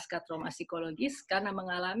stres pasca trauma psikologis karena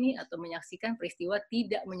mengalami atau menyaksikan peristiwa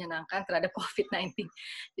tidak menyenangkan terhadap COVID-19.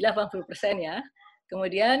 80% ya.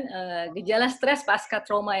 Kemudian gejala stres pasca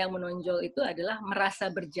trauma yang menonjol itu adalah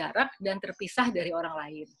merasa berjarak dan terpisah dari orang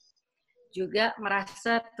lain. Juga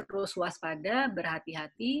merasa terus waspada,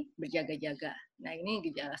 berhati-hati, berjaga-jaga. Nah, ini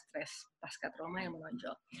gejala stres pasca trauma yang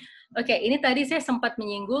menonjol. Oke, ini tadi saya sempat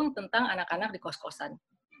menyinggung tentang anak-anak di kos-kosan.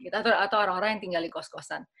 Atau orang-orang yang tinggal di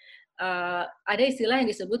kos-kosan. Ada istilah yang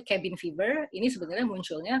disebut cabin fever. Ini sebenarnya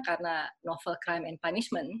munculnya karena novel Crime and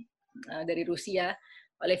Punishment dari Rusia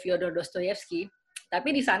oleh Fyodor Dostoyevsky.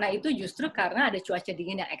 Tapi di sana itu justru karena ada cuaca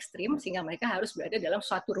dingin yang ekstrim, sehingga mereka harus berada dalam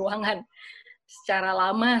suatu ruangan secara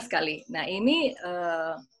lama sekali. Nah, ini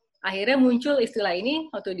akhirnya muncul istilah ini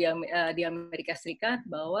waktu di Amerika Serikat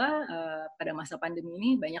bahwa pada masa pandemi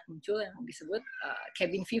ini banyak muncul yang disebut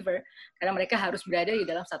cabin fever karena mereka harus berada di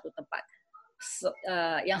dalam satu tempat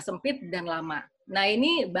yang sempit dan lama. Nah,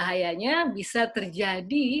 ini bahayanya bisa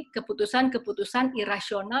terjadi keputusan-keputusan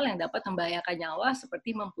irasional yang dapat membahayakan nyawa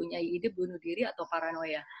seperti mempunyai ide bunuh diri atau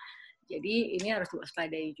paranoia. Jadi ini harus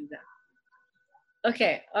diwaspadai juga.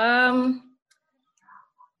 Oke.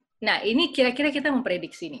 Nah, ini kira-kira kita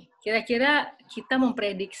memprediksi nih. Kira-kira kita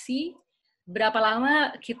memprediksi berapa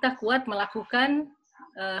lama kita kuat melakukan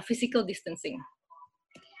physical distancing.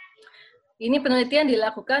 Ini penelitian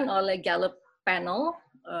dilakukan oleh Gallup Panel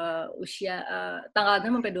tanggal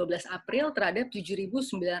 6 sampai 12 April terhadap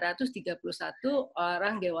 7.931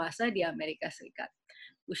 orang dewasa di Amerika Serikat.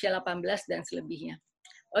 Usia 18 dan selebihnya.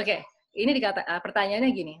 Oke, ini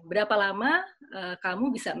pertanyaannya gini, berapa lama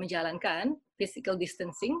kamu bisa menjalankan physical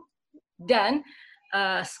distancing dan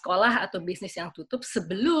sekolah atau bisnis yang tutup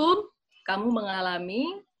sebelum kamu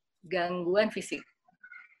mengalami gangguan fisik.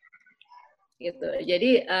 Gitu.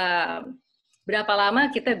 Jadi berapa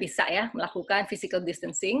lama kita bisa ya melakukan physical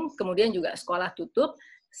distancing, kemudian juga sekolah tutup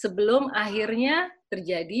sebelum akhirnya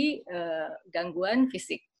terjadi gangguan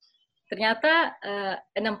fisik. Ternyata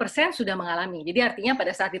 6% sudah mengalami. Jadi artinya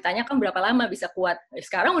pada saat ditanyakan berapa lama bisa kuat,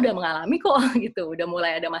 sekarang udah mengalami kok gitu, udah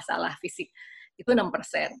mulai ada masalah fisik. Itu 6%.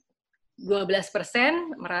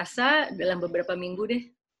 12% merasa dalam beberapa minggu deh.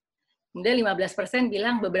 Kemudian 15%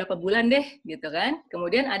 bilang beberapa bulan deh, gitu kan.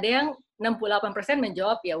 Kemudian ada yang 68%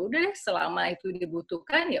 menjawab ya udah deh, selama itu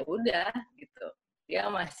dibutuhkan ya udah gitu.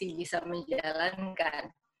 Dia masih bisa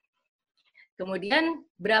menjalankan. Kemudian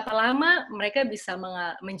berapa lama mereka bisa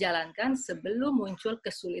menjalankan sebelum muncul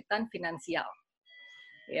kesulitan finansial?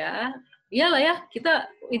 Ya, iyalah ya, kita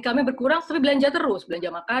income-nya berkurang tapi belanja terus,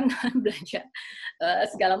 belanja makanan, belanja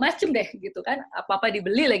segala macem deh gitu kan. Apa-apa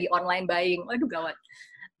dibeli lagi online buying. Waduh gawat.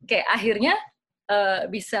 Oke, akhirnya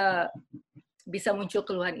bisa muncul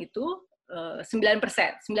keluhan itu 9%.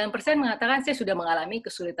 9% mengatakan saya sudah mengalami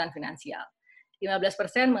kesulitan finansial.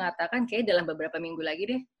 15% mengatakan kayak dalam beberapa minggu lagi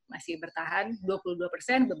deh masih bertahan,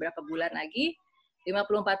 22% beberapa bulan lagi,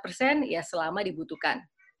 54% ya selama dibutuhkan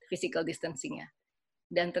physical distancing-nya.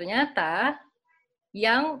 Dan ternyata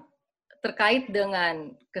yang terkait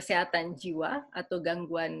dengan kesehatan jiwa atau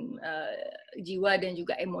gangguan jiwa dan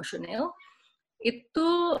juga emosional, itu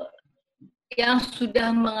yang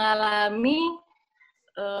sudah mengalami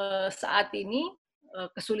saat ini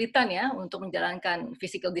kesulitan ya untuk menjalankan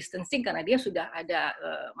physical distancing karena dia sudah ada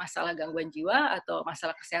masalah gangguan jiwa atau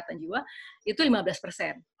masalah kesehatan jiwa, itu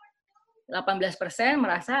 15%. 18%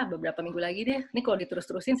 merasa beberapa minggu lagi deh, ini kalau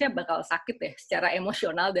diterus-terusin saya bakal sakit deh secara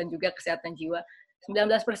emosional dan juga kesehatan jiwa.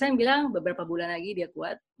 19% bilang beberapa bulan lagi dia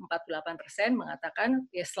kuat, 48% mengatakan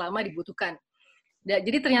ya selama dibutuhkan.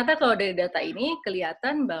 Jadi ternyata kalau dari data ini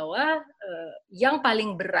kelihatan bahwa yang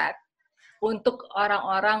paling berat untuk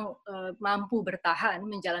orang-orang mampu bertahan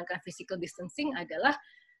menjalankan physical distancing adalah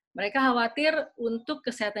mereka khawatir untuk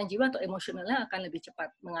kesehatan jiwa atau emosionalnya akan lebih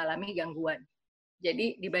cepat mengalami gangguan.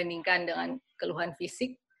 Jadi dibandingkan dengan keluhan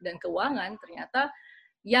fisik dan keuangan, ternyata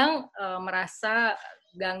yang merasa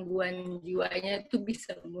gangguan jiwanya itu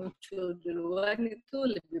bisa muncul duluan itu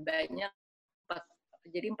lebih banyak,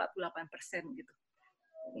 jadi 48% gitu.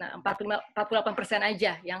 Nah, 48%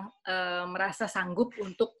 aja yang merasa sanggup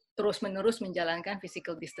untuk terus-menerus menjalankan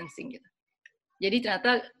physical distancing gitu. Jadi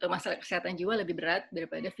ternyata masalah kesehatan jiwa lebih berat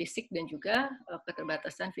daripada fisik dan juga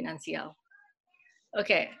keterbatasan finansial.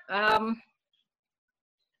 Oke,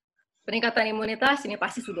 peningkatan imunitas ini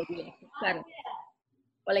pasti sudah dilakukan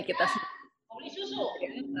oleh kita semua.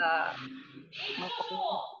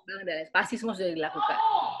 Pasti semua sudah dilakukan.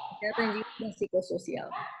 Kesehatan jiwa dan psikososial.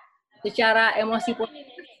 Secara emosi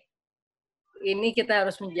positif, ini kita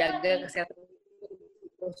harus menjaga kesehatan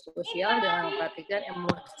psikososial dengan memperhatikan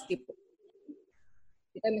emosi.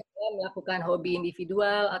 Kita misalnya melakukan hobi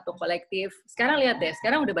individual atau kolektif. Sekarang lihat deh,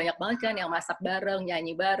 sekarang udah banyak banget kan yang masak bareng,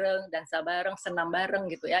 nyanyi bareng, dansa bareng, senam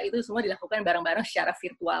bareng gitu ya. Itu semua dilakukan bareng-bareng secara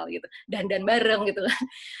virtual gitu. Dan bareng gitu kan.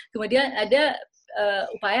 Kemudian ada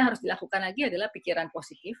upaya yang harus dilakukan lagi adalah pikiran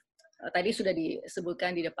positif. Tadi sudah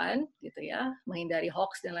disebutkan di depan gitu ya, menghindari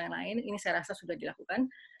hoax dan lain-lain. Ini saya rasa sudah dilakukan.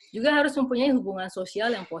 Juga harus mempunyai hubungan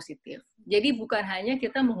sosial yang positif. Jadi bukan hanya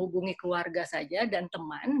kita menghubungi keluarga saja dan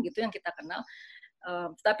teman gitu yang kita kenal,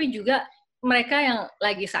 tapi juga mereka yang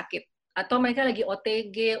lagi sakit atau mereka lagi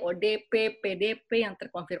OTG, ODP, PDP yang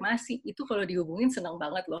terkonfirmasi, itu kalau dihubungin senang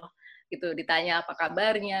banget loh. Gitu, ditanya apa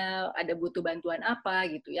kabarnya, ada butuh bantuan apa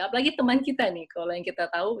gitu ya. Apalagi teman kita nih, kalau yang kita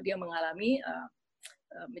tahu dia mengalami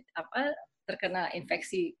terkena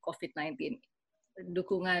infeksi COVID-19.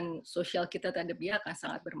 Dukungan sosial kita terhadap dia akan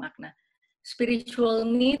sangat bermakna. Spiritual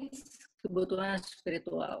needs, kebutuhan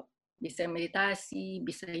spiritual. Bisa meditasi,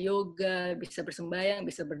 bisa yoga, bisa bersembahyang,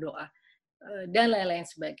 bisa berdoa, dan lain-lain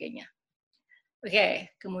sebagainya.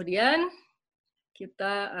 Oke, kemudian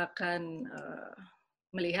kita akan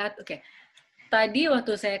melihat, tadi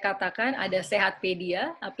waktu saya katakan ada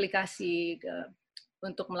Sehatpedia, aplikasi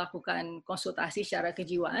untuk melakukan konsultasi secara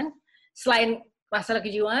kejiwaan. Selain masalah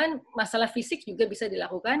kejiwaan, masalah fisik juga bisa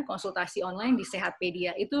dilakukan konsultasi online di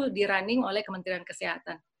Sehatpedia. Itu di-running oleh Kementerian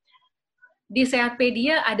Kesehatan. Di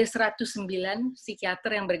Sehatpedia ada 109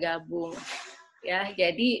 psikiater yang bergabung. Ya,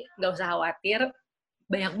 jadi nggak usah khawatir,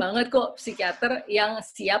 banyak banget kok psikiater yang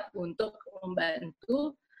siap untuk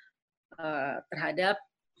membantu terhadap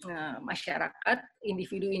masyarakat,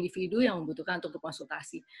 individu-individu yang membutuhkan untuk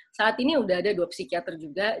berkonsultasi. Saat ini udah ada 2 psikiater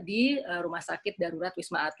juga di Rumah Sakit Darurat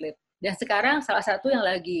Wisma Atlet. Dan sekarang salah satu yang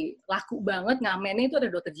lagi laku banget ngamennya itu ada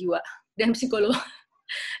dokter jiwa dan psikolog.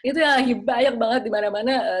 Itu yang lagi banyak banget di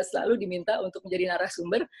mana-mana selalu diminta untuk menjadi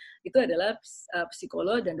narasumber, itu adalah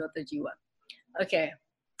psikolog dan dokter jiwa. Oke.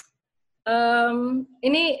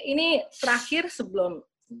 Ini terakhir sebelum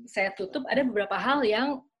saya tutup, ada beberapa hal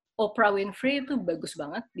yang Oprah Winfrey itu bagus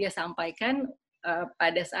banget. Dia sampaikan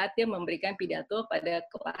pada saat dia memberikan pidato pada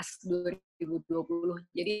kelas 2020.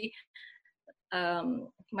 Jadi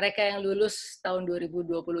mereka yang lulus tahun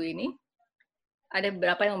 2020 ini, ada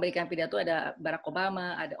beberapa yang memberikan pidato, ada Barack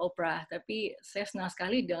Obama, ada Oprah, tapi saya senang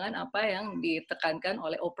sekali dengan apa yang ditekankan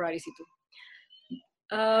oleh Oprah di situ.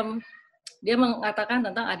 Dia mengatakan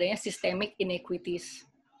tentang adanya systemic inequities.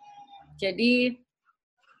 Jadi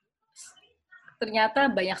ternyata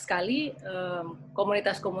banyak sekali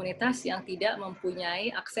komunitas-komunitas yang tidak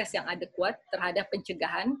mempunyai akses yang adekuat terhadap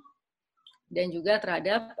pencegahan dan juga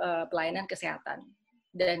terhadap pelayanan kesehatan.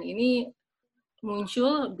 Dan ini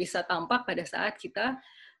muncul bisa tampak pada saat kita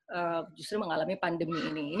justru mengalami pandemi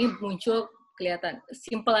ini. Ini muncul kelihatan.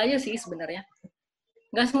 Simple aja sih sebenarnya.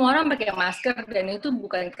 Nggak semua orang pakai masker, dan itu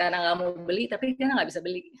bukan karena nggak mau beli, tapi karena nggak bisa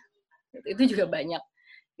beli. Itu juga banyak.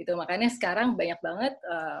 Gitu. Makanya sekarang banyak banget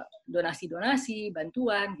donasi-donasi,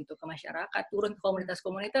 bantuan gitu ke masyarakat, turun ke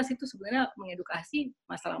komunitas-komunitas itu sebenarnya mengedukasi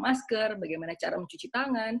masalah masker, bagaimana cara mencuci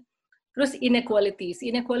tangan. Terus inequalities.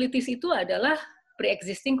 Inequalities itu adalah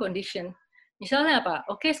pre-existing condition. Misalnya apa?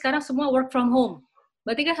 Oke, sekarang semua work from home.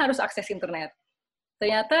 Berarti kan harus akses internet.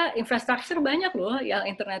 Ternyata infrastruktur banyak loh yang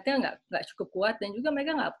internetnya nggak cukup kuat, dan juga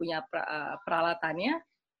mereka nggak punya peralatannya,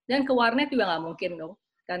 dan ke warnet juga nggak mungkin dong.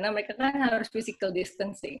 Karena mereka kan harus physical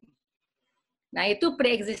distancing. Nah, itu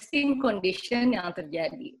pre-existing condition yang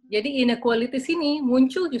terjadi. Jadi inequalities ini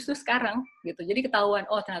muncul justru sekarang, gitu. Jadi ketahuan,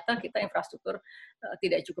 oh ternyata kita infrastruktur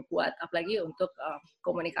tidak cukup kuat, apalagi untuk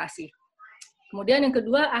komunikasi. Kemudian yang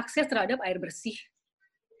kedua, akses terhadap air bersih.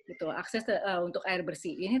 Gitu, akses untuk air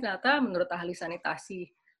bersih. Ini ternyata menurut ahli sanitasi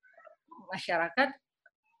masyarakat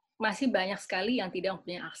masih banyak sekali yang tidak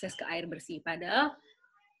mempunyai akses ke air bersih. Padahal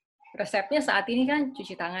resepnya saat ini kan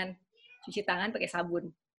cuci tangan pakai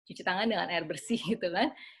sabun, cuci tangan dengan air bersih gitu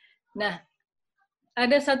kan. Nah,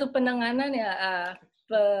 ada satu penanganan ya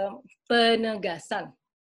penegasan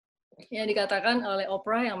yang dikatakan oleh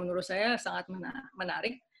Oprah yang menurut saya sangat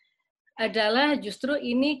menarik adalah justru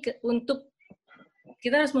ini untuk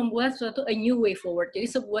kita harus membuat suatu a new way forward. Jadi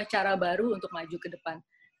sebuah cara baru untuk maju ke depan.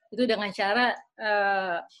 Itu dengan cara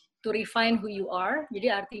to refine who you are. Jadi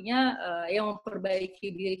artinya yang memperbaiki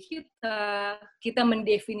diri kita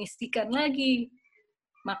mendefinisikan lagi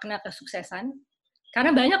makna kesuksesan.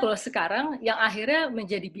 Karena banyak loh sekarang yang akhirnya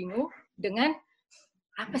menjadi bingung dengan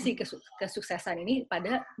apa sih kesuksesan ini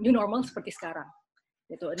pada new normal seperti sekarang.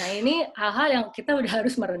 Gitu. Nah ini hal-hal yang kita udah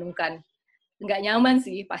harus merenungkan. Nggak nyaman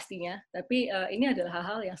sih pastinya, tapi ini adalah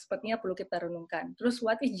hal-hal yang sepertinya perlu kita renungkan. Terus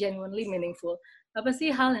what is genuinely meaningful? Apa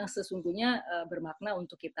sih hal yang sesungguhnya bermakna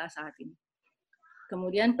untuk kita saat ini?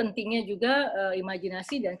 Kemudian pentingnya juga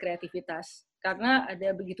imajinasi dan kreativitas, karena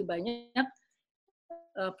ada begitu banyak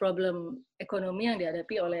problem ekonomi yang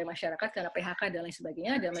dihadapi oleh masyarakat karena PHK dan lain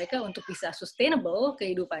sebagainya, dan mereka untuk bisa sustainable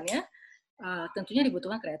kehidupannya, tentunya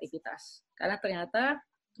dibutuhkan kreativitas. Karena ternyata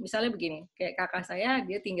misalnya begini, kayak kakak saya,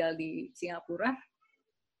 dia tinggal di Singapura,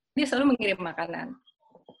 dia selalu mengirim makanan.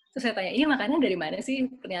 Terus saya tanya, ini makanan dari mana sih?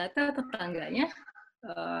 Ternyata tetangganya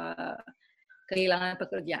kehilangan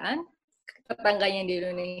pekerjaan, tetangganya di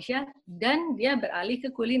Indonesia, dan dia beralih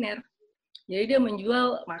ke kuliner. Jadi dia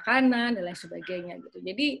menjual makanan dan lain sebagainya gitu.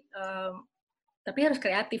 Jadi tapi harus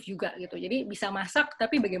kreatif juga gitu. Jadi bisa masak,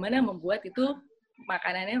 tapi bagaimana membuat itu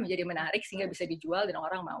makanannya menjadi menarik sehingga bisa dijual dan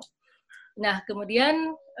orang mau. Nah,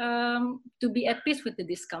 kemudian to be at peace with the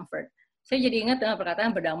discomfort. Saya jadi ingat dengan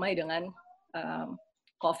perkataan berdamai dengan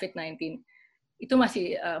COVID-19. Itu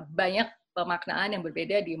masih banyak pemaknaan yang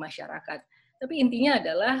berbeda di masyarakat. Tapi intinya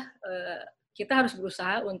adalah kita harus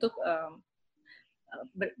berusaha untuk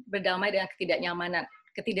berdamai dengan ketidaknyamanan.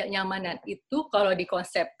 Ketidaknyamanan itu kalau di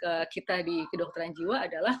konsep kita di kedokteran jiwa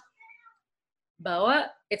adalah bahwa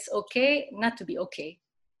it's okay not to be okay.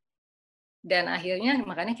 Dan akhirnya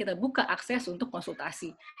makanya kita buka akses untuk konsultasi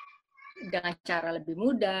dengan cara lebih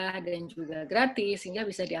mudah dan juga gratis sehingga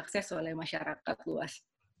bisa diakses oleh masyarakat luas.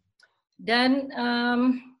 Dan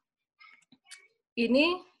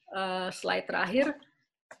ini slide terakhir,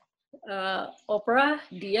 Oprah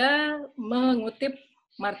dia mengutip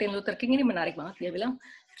Martin Luther King, ini menarik banget. Dia bilang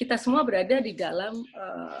kita semua berada di dalam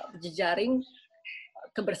jejaring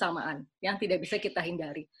kebersamaan yang tidak bisa kita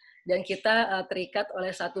hindari. Dan kita terikat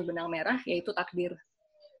oleh satu benang merah, yaitu takdir.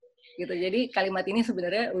 Gitu. Jadi kalimat ini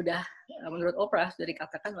sebenarnya udah menurut Oprah sudah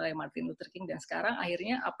dikatakan oleh Martin Luther King, dan sekarang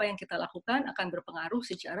akhirnya apa yang kita lakukan akan berpengaruh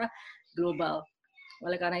secara global.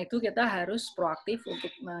 Oleh karena itu kita harus proaktif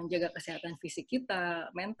untuk menjaga kesehatan fisik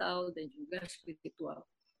kita, mental, dan juga spiritual.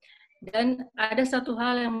 Dan ada satu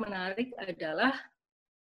hal yang menarik adalah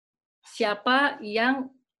siapa yang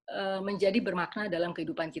menjadi bermakna dalam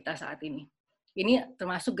kehidupan kita saat ini. Ini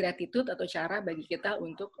termasuk gratitude atau cara bagi kita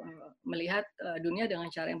untuk melihat dunia dengan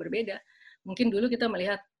cara yang berbeda. Mungkin dulu kita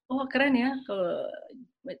melihat, oh keren ya kalau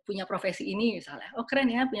punya profesi ini misalnya, oh keren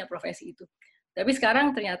ya punya profesi itu. Tapi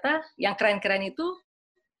sekarang ternyata yang keren-keren itu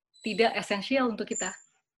tidak esensial untuk kita.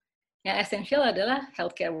 Yang esensial adalah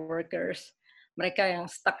healthcare workers, mereka yang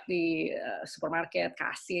stuck di supermarket,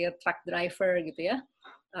 kasir, truck driver gitu ya.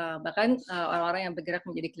 Bahkan orang-orang yang bergerak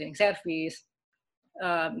menjadi cleaning service,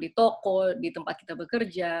 di toko, di tempat kita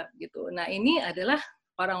bekerja gitu. Nah ini adalah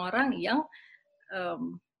orang-orang yang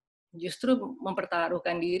justru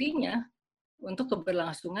mempertaruhkan dirinya untuk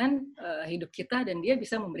keberlangsungan hidup kita, dan dia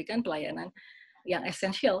bisa memberikan pelayanan yang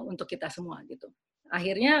esensial untuk kita semua gitu.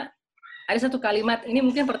 Akhirnya ada satu kalimat, ini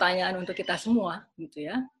mungkin pertanyaan untuk kita semua gitu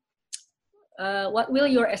ya. What will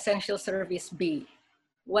your essential service be?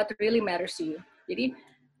 What really matters to you? Jadi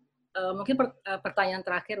mungkin pertanyaan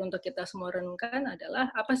terakhir untuk kita semua renungkan adalah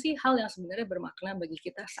apa sih hal yang sebenarnya bermakna bagi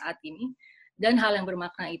kita saat ini, dan hal yang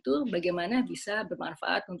bermakna itu bagaimana bisa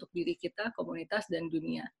bermanfaat untuk diri kita, komunitas, dan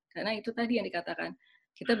dunia. Karena itu tadi yang dikatakan,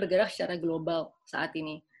 kita bergerak secara global saat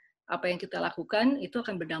ini. Apa yang kita lakukan itu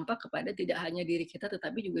akan berdampak kepada tidak hanya diri kita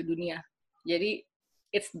tetapi juga dunia. Jadi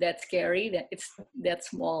it's that scary, it's that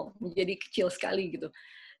small, menjadi kecil sekali gitu.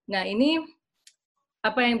 Nah ini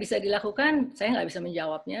apa yang bisa dilakukan, saya nggak bisa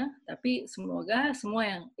menjawabnya, tapi semoga semua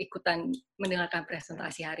yang ikutan mendengarkan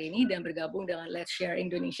presentasi hari ini dan bergabung dengan Let's Share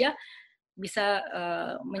Indonesia bisa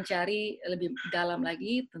mencari lebih dalam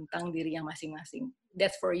lagi tentang dirinya masing-masing.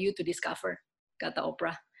 That's for you to discover, kata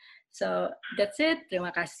Oprah. So, that's it.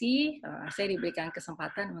 Terima kasih. Saya diberikan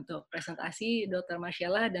kesempatan untuk presentasi Dr.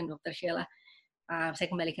 Marcella dan Dr. Sheila. Saya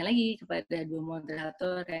kembalikan lagi kepada dua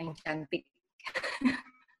moderator yang cantik.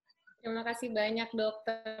 Terima kasih banyak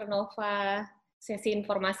Dr. Nova. Sesi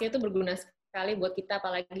informasi itu berguna sekali buat kita,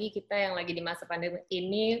 apalagi kita yang lagi di masa pandemi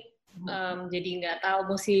ini, jadi nggak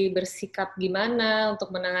tahu mesti bersikap gimana untuk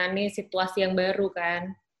menangani situasi yang baru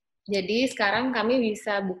kan. Jadi sekarang kami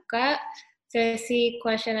bisa buka sesi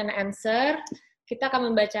question and answer. kita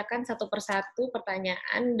akan membacakan satu persatu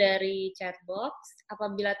pertanyaan dari chat box.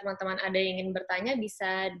 Apabila teman-teman ada yang ingin bertanya,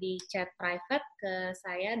 bisa di chat private ke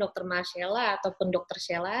saya, Dr. Marcella, ataupun Dr.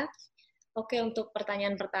 Sheila. Oke, untuk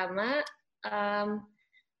pertanyaan pertama,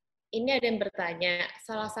 ini ada yang bertanya,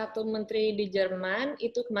 salah satu menteri di Jerman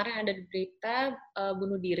itu kemarin ada di berita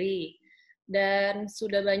bunuh diri. Dan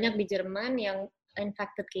sudah banyak di Jerman yang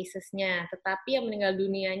infected cases-nya, tetapi yang meninggal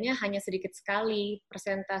dunianya hanya sedikit sekali,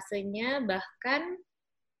 persentasenya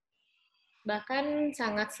bahkan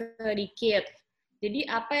sangat sedikit. Jadi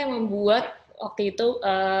apa yang membuat waktu itu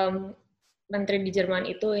menteri di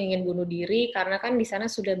Jerman itu ingin bunuh diri? Karena kan di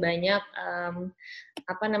sana sudah banyak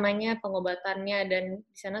pengobatannya, dan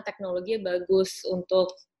di sana teknologinya bagus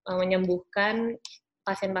untuk menyembuhkan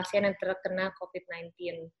pasien-pasien yang terkena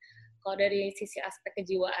COVID-19. Kalau dari sisi aspek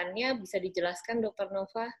kejiwaannya, bisa dijelaskan, Dr.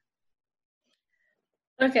 Nova?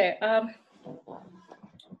 Oke,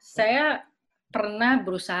 saya pernah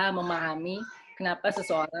berusaha memahami kenapa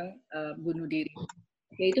seseorang bunuh diri.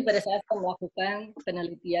 Yaitu pada saat saya melakukan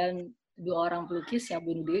penelitian 2 orang pelukis yang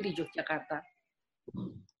bunuh diri di Yogyakarta.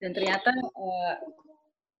 Dan ternyata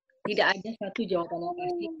tidak ada satu jawaban yang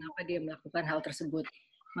pasti kenapa dia melakukan hal tersebut.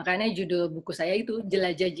 Makanya judul buku saya itu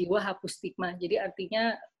Jelajah Jiwa Hapus Stigma. Jadi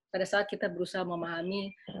artinya pada saat kita berusaha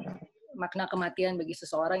memahami makna kematian bagi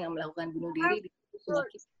seseorang yang melakukan bunuh diri, itu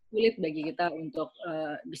semakin sulit bagi kita untuk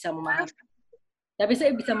bisa memahami. Tapi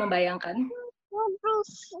saya bisa membayangkan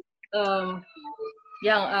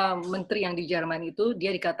yang menteri yang di Jerman itu,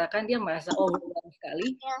 dia dikatakan dia merasa overwhelmed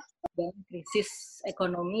sekali dan krisis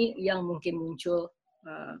ekonomi yang mungkin muncul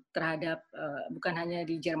terhadap bukan hanya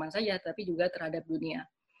di Jerman saja, tapi juga terhadap dunia.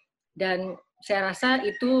 Dan saya rasa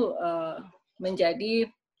itu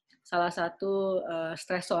menjadi salah satu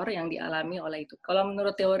stresor yang dialami oleh itu. Kalau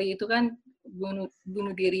menurut teori itu kan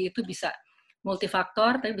bunuh diri itu bisa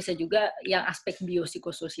multifaktor, tapi bisa juga yang aspek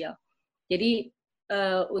biopsikososial. Jadi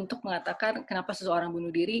untuk mengatakan kenapa seseorang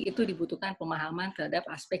bunuh diri itu dibutuhkan pemahaman terhadap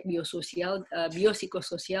aspek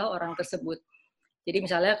biopsikososial orang tersebut. Jadi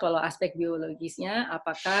misalnya kalau aspek biologisnya,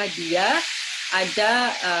 apakah dia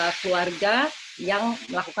ada keluarga yang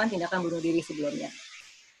melakukan tindakan bunuh diri sebelumnya.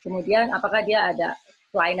 Kemudian apakah dia ada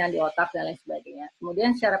kelainan di otak dan lain sebagainya.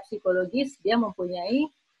 Kemudian secara psikologis dia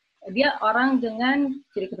orang dengan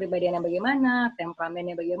ciri kepribadian yang bagaimana,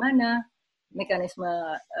 temperamennya bagaimana, mekanisme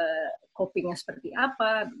copingnya seperti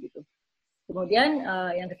apa, begitu. Kemudian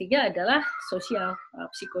yang ketiga adalah sosial,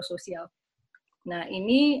 psikososial. Nah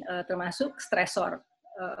ini termasuk stresor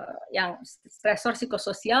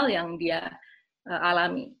psikososial yang dia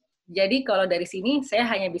alami. Jadi kalau dari sini saya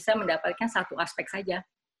hanya bisa mendapatkan satu aspek saja,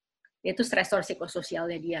 yaitu stresor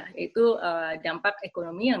psikososialnya dia, yaitu dampak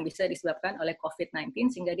ekonomi yang bisa disebabkan oleh COVID-19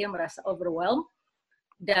 sehingga dia merasa overwhelmed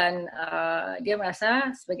dan dia merasa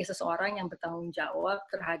sebagai seseorang yang bertanggung jawab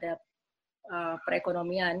terhadap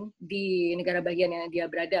perekonomian di negara bagian yang dia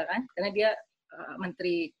berada kan, karena dia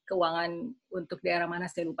menteri keuangan untuk daerah mana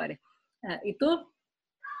saya lupa deh. Nah, itu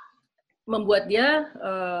membuat dia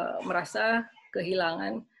merasa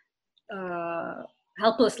kehilangan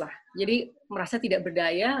helpless lah. Jadi merasa tidak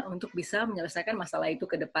berdaya untuk bisa menyelesaikan masalah itu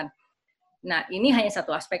ke depan. Nah, ini hanya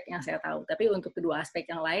satu aspek yang saya tahu. Tapi untuk kedua aspek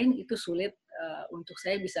yang lain itu sulit untuk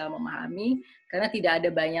saya bisa memahami karena tidak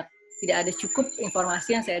ada cukup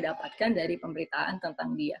informasi yang saya dapatkan dari pemberitaan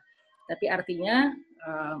tentang dia. Tapi artinya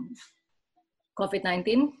COVID-19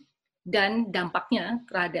 dan dampaknya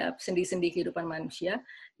terhadap sendi-sendi kehidupan manusia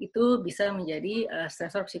itu bisa menjadi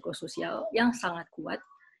stresor psikososial yang sangat kuat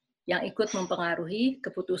yang ikut mempengaruhi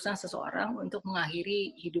keputusan seseorang untuk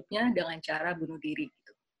mengakhiri hidupnya dengan cara bunuh diri.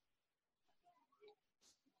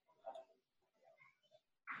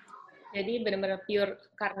 Jadi benar-benar pure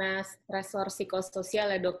karena stresor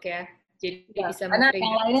psikososial ya dok ya. Jadi ya, bisa karena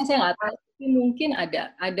yang lainnya saya nggak tahu, tapi mungkin ada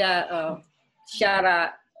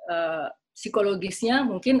secara psikologisnya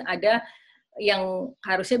mungkin ada yang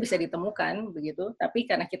harusnya bisa ditemukan begitu, tapi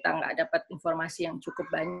karena kita nggak dapat informasi yang cukup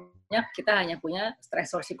banyak, kita hanya punya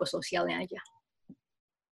stresor psikososialnya aja.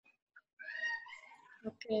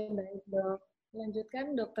 Oke, baik dok.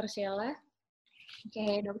 Lanjutkan Dr. Sheila.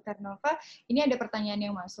 Oke, Dr. Nova, ini ada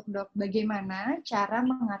pertanyaan yang masuk, dok. Bagaimana cara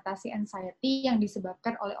mengatasi anxiety yang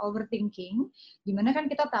disebabkan oleh overthinking? Gimana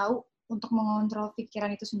kan kita tahu untuk mengontrol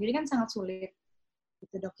pikiran itu sendiri kan sangat sulit,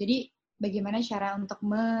 gitu dok. Jadi bagaimana cara untuk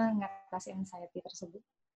mengatasi anxiety tersebut?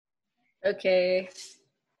 Oke.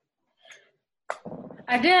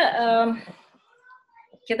 Ada,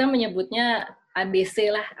 kita menyebutnya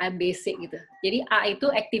ABC lah, ABC gitu. Jadi A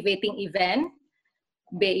itu activating event,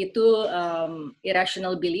 B itu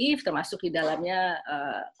irrational belief, termasuk di dalamnya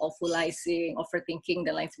awfulizing, overthinking,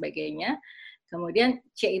 dan lain sebagainya. Kemudian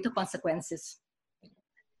C itu consequences.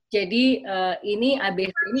 Jadi ini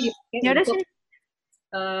ABC ini dipakai untuk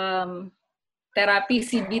terapi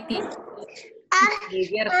CBT.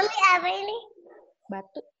 Mami apa ini?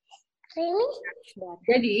 Batu. Ini?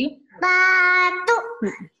 Jadi Batu.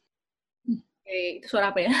 itu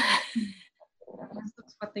suara apa ya? Masuk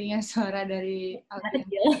sepertinya suara dari Alvin.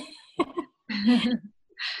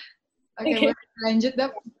 Oke, Okay. Lanjut,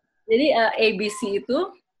 Dok. Jadi ABC itu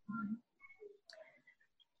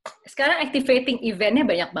sekarang activating event-nya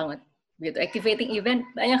banyak banget. Gitu. Activating event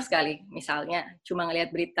banyak sekali. Misalnya cuma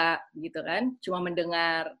ngelihat berita gitu kan, cuma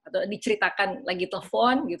mendengar atau diceritakan lagi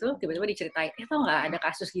telepon gitu, tiba-tiba diceritain, tau nggak ada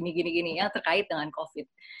kasus gini yang terkait dengan COVID.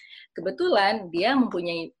 Kebetulan dia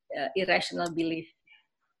mempunyai irrational belief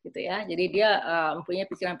gitu ya. Jadi dia mempunyai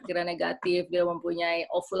pikiran-pikiran negatif, dia mempunyai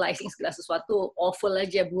awfulizing segala sesuatu, awful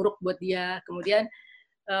aja, buruk buat dia. Kemudian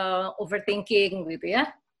overthinking gitu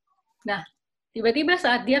ya. Nah, tiba-tiba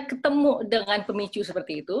saat dia ketemu dengan pemicu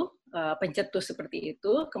seperti itu, pencetus seperti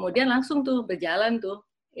itu, kemudian langsung tuh berjalan tuh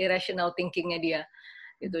irrational thinking-nya dia.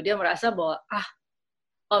 Gitu. Dia merasa bahwa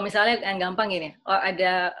misalnya yang gampang gini,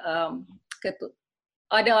 ada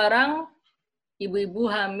orang ibu-ibu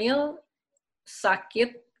hamil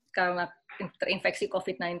sakit karena terinfeksi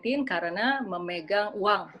COVID-19 karena memegang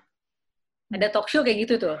uang. Ada talk show kayak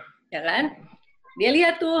gitu tuh, ya kan? Dia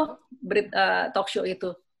lihat tuh talk show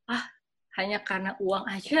itu, hanya karena uang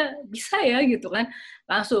aja bisa ya gitu kan,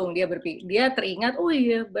 langsung dia berpikir, dia teringat, oh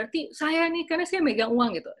iya berarti saya nih karena saya megang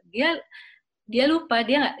uang gitu. Dia lupa,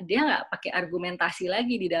 dia nggak pakai argumentasi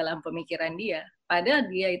lagi di dalam pemikiran dia,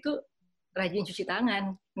 padahal dia itu rajin cuci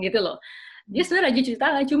tangan gitu loh. Dia sebenarnya rajin cuci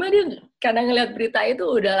tangan, cuma dia kadang ngeliat berita itu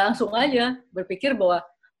udah langsung aja berpikir bahwa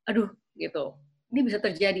aduh gitu, ini bisa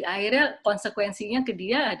terjadi. Akhirnya konsekuensinya ke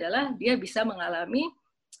dia adalah dia bisa mengalami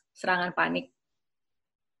serangan panik.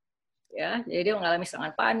 Ya, jadi dia mengalami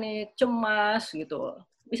serangan panik, cemas gitu,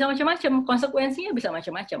 bisa macam-macam, konsekuensinya bisa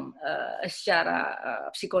macam-macam secara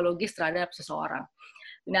psikologis terhadap seseorang.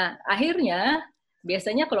 Nah, akhirnya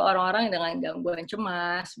biasanya kalau orang-orang dengan gangguan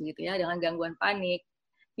cemas, begitu ya, dengan gangguan panik,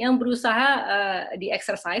 yang berusaha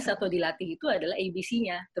di-exercise atau dilatih itu adalah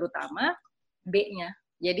ABC-nya, terutama B-nya.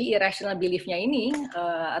 Jadi irrational belief-nya ini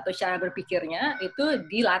atau cara berpikirnya itu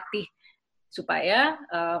dilatih supaya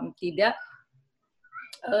tidak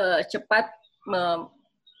cepat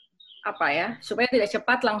supaya tidak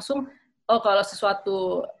cepat langsung kalau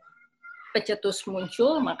sesuatu pencetus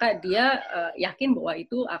muncul maka dia yakin bahwa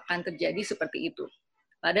itu akan terjadi seperti itu.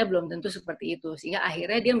 Padahal belum tentu seperti itu, sehingga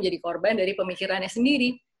akhirnya dia menjadi korban dari pemikirannya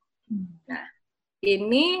sendiri. Nah,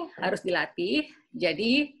 ini harus dilatih.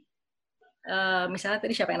 Jadi misalnya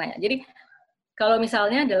tadi siapa yang nanya? Jadi kalau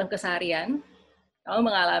misalnya dalam keseharian kamu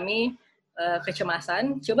mengalami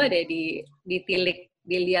kecemasan, coba deh ditilik,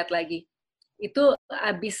 dilihat lagi. Itu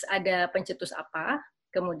habis ada pencetus apa,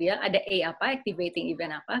 kemudian ada apa, activating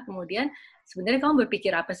event apa, kemudian sebenarnya kamu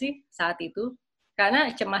berpikir apa sih saat itu?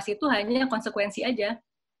 Karena cemas itu hanya konsekuensi aja.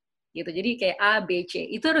 Gitu. Jadi kayak A, B, C,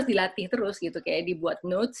 itu harus dilatih terus gitu, kayak dibuat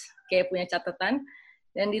notes, kayak punya catatan,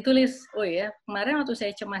 dan ditulis, oh ya, kemarin waktu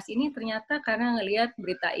saya cemas ini ternyata karena ngelihat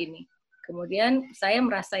berita ini. Kemudian saya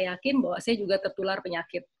merasa yakin bahwa saya juga tertular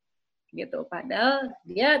penyakit. Gitu. Padahal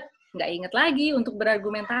dia nggak ingat lagi untuk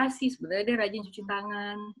berargumentasi. Sebenarnya dia rajin cuci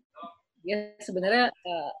tangan. Dia sebenarnya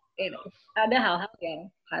ada hal-hal yang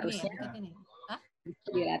harusnya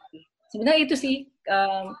dilatih. Sebenarnya itu sih.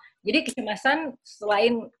 Jadi kecemasan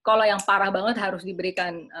selain kalau yang parah banget harus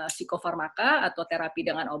diberikan psikofarmaka atau terapi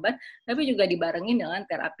dengan obat, tapi juga dibarengin dengan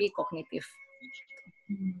terapi kognitif.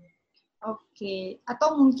 Oke.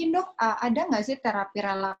 Atau mungkin dok, ada nggak sih terapi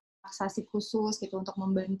relaksasi khusus gitu untuk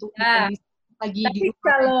membantu kita lagi di rumah?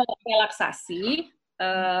 Kalau relaksasi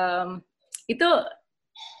itu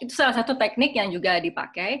salah satu teknik yang juga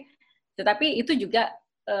dipakai, tetapi itu juga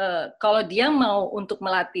kalau dia mau untuk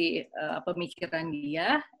melatih pemikiran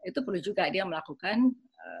dia, itu perlu juga dia melakukan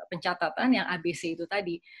pencatatan yang ABC itu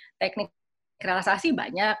tadi. Teknik relaksasi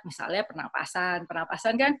banyak, misalnya pernapasan.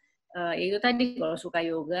 Pernapasan kan itu tadi kalau suka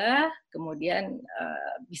yoga, kemudian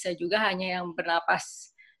bisa juga hanya yang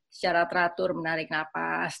bernapas secara teratur, menarik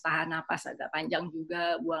napas, tahan napas agak panjang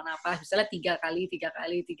juga, buang napas, misalnya 3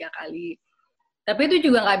 kali. Tapi itu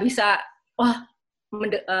juga nggak bisa,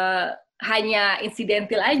 hanya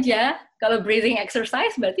insidental aja. Kalau breathing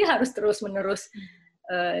exercise berarti harus terus-menerus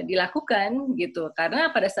dilakukan gitu.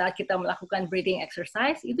 Karena pada saat kita melakukan breathing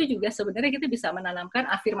exercise itu juga sebenarnya kita bisa menanamkan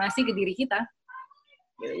afirmasi ke diri kita.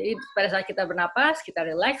 Jadi pada saat kita bernapas, kita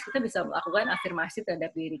relax, kita bisa melakukan afirmasi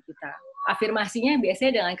terhadap diri kita. Afirmasinya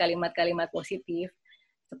biasanya dengan kalimat-kalimat positif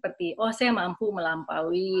seperti saya mampu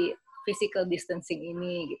melampaui physical distancing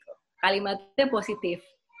ini gitu. Kalimatnya positif.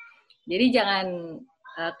 Jadi jangan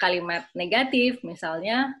kalimat negatif,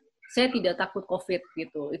 misalnya saya tidak takut COVID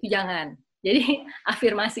gitu, itu jangan. Jadi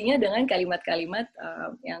afirmasinya dengan kalimat-kalimat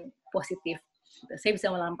yang positif. Saya bisa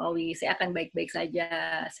melampaui, saya akan baik-baik saja,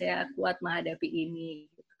 saya kuat menghadapi ini.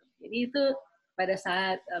 Jadi itu pada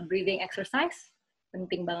saat breathing exercise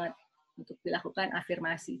penting banget untuk dilakukan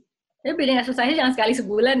afirmasi. Tapi breathing exercise jangan sekali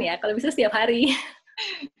sebulan ya, kalau bisa setiap hari.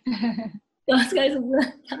 Kalau sekali sebulan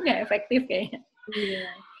kan nggak efektif kayaknya. Iya.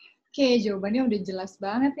 Oke, jawabannya udah jelas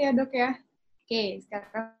banget ya dok ya. Oke,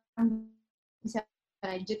 sekarang bisa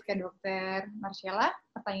lanjut ke dokter Marcella.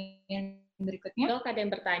 Pertanyaan berikutnya. Dok, ada yang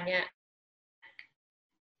bertanya.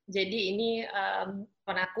 Jadi ini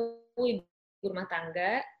teman aku ibu rumah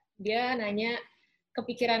tangga, dia nanya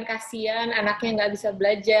kepikiran kasihan anaknya nggak bisa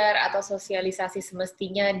belajar atau sosialisasi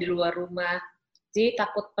semestinya di luar rumah. Jadi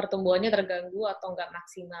takut pertumbuhannya terganggu atau nggak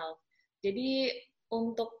maksimal. Jadi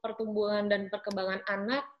untuk pertumbuhan dan perkembangan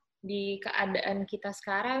anak di keadaan kita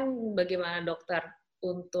sekarang bagaimana dokter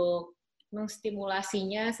untuk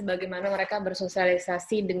menstimulasinya sebagaimana mereka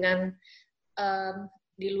bersosialisasi dengan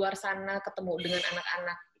di luar sana ketemu dengan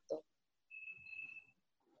anak-anak gitu.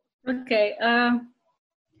 Oke,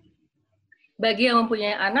 bagi yang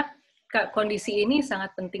mempunyai anak kondisi ini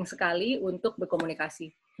sangat penting sekali untuk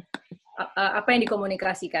berkomunikasi. Apa yang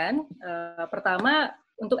dikomunikasikan? Pertama,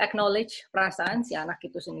 untuk acknowledge perasaan si anak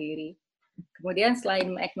itu sendiri. Kemudian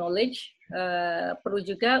selain acknowledge, perlu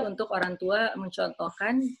juga untuk orang tua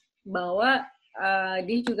mencontohkan bahwa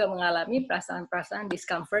dia juga mengalami perasaan-perasaan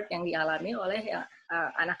discomfort yang dialami oleh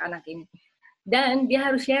anak-anak ini. Dan dia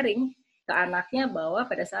harus sharing ke anaknya bahwa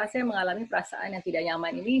pada saat saya mengalami perasaan yang tidak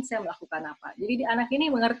nyaman ini, saya melakukan apa. Jadi anak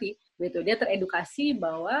ini mengerti, gitu. Dia teredukasi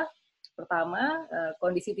bahwa pertama,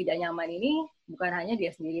 kondisi tidak nyaman ini bukan hanya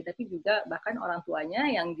dia sendiri, tapi juga bahkan orang tuanya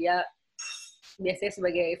yang dia biasanya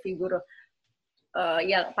sebagai figur,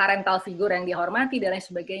 ya parental figur yang dihormati dan lain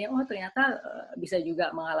sebagainya, oh ternyata bisa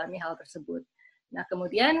juga mengalami hal tersebut. Nah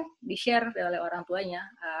kemudian di-share oleh orang tuanya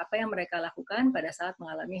apa yang mereka lakukan pada saat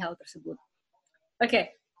mengalami hal tersebut.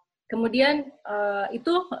 Oke, kemudian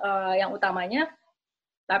itu yang utamanya,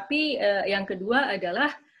 tapi yang kedua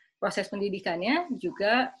adalah proses pendidikannya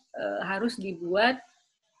juga harus dibuat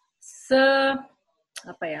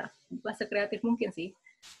sekreatif mungkin sih,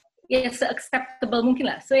 ya se-acceptable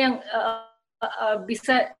mungkin lah, yang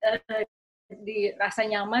bisa dirasa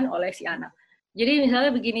nyaman oleh si anak. Jadi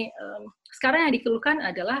misalnya begini, sekarang yang dikeluhkan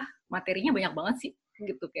adalah materinya banyak banget sih,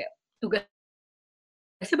 gitu kayak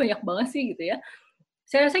tugasnya banyak banget sih gitu ya.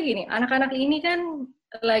 Saya rasa gini, anak-anak ini kan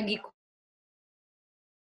lagi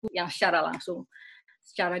yang secara langsung,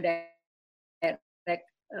 secara direct,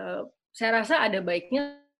 saya rasa ada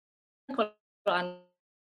baiknya kalau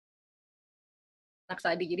anak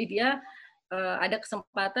tadi, jadi dia ada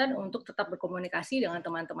kesempatan untuk tetap berkomunikasi dengan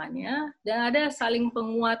teman-temannya dan ada saling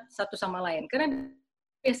penguat satu sama lain. Karena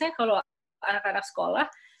biasanya kalau anak-anak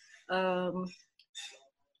sekolah,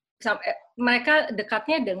 mereka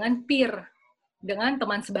dekatnya dengan peer, dengan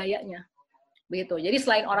teman sebayanya. Begitu. Jadi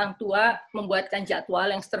selain orang tua membuatkan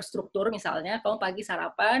jadwal yang terstruktur, misalnya kamu pagi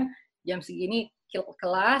sarapan, jam segini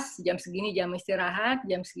kelas, jam segini jam istirahat,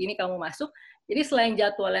 jam segini kamu masuk. Jadi selain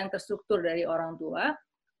jadwal yang terstruktur dari orang tua,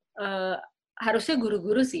 harusnya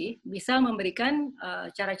guru-guru sih bisa memberikan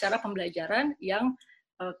cara-cara pembelajaran yang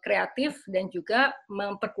kreatif dan juga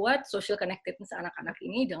memperkuat social connectedness anak-anak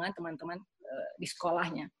ini dengan teman-teman di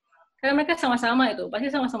sekolahnya. Karena mereka sama-sama itu, pasti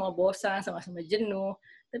sama-sama bosan, sama-sama jenuh,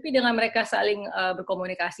 tapi dengan mereka saling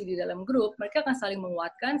berkomunikasi di dalam grup, mereka akan saling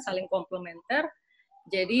menguatkan, saling komplementer,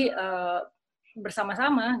 jadi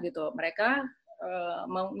bersama-sama gitu, mereka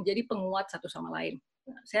menjadi penguat satu sama lain.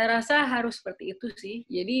 Saya rasa harus seperti itu sih.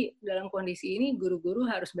 Jadi dalam kondisi ini guru-guru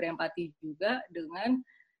harus berempati juga dengan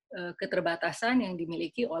keterbatasan yang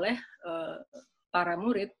dimiliki oleh para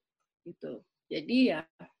murid gitu. Jadi ya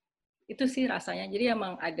itu sih rasanya. Jadi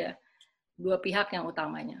emang ada dua pihak yang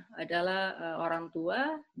utamanya, adalah orang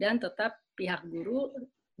tua dan tetap pihak guru.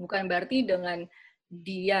 Bukan berarti dengan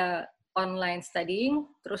dia online studying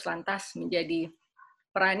terus lantas menjadi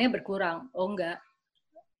perannya berkurang. Oh enggak.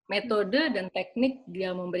 Metode dan teknik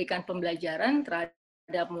dia memberikan pembelajaran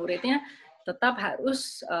terhadap muridnya tetap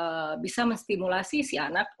harus bisa menstimulasi si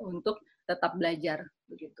anak untuk tetap belajar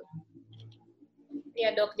begitu.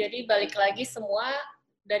 Ya dok, jadi balik lagi semua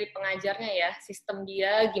dari pengajarnya ya, sistem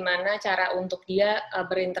dia gimana cara untuk dia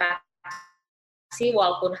berinteraksi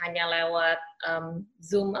walaupun hanya lewat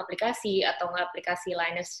Zoom aplikasi atau aplikasi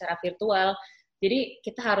lainnya secara virtual. Jadi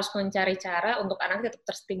kita harus mencari cara untuk anak tetap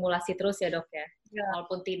terstimulasi terus ya dok ya.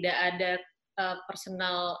 Walaupun tidak ada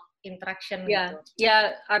personal interaction Ya, gitu.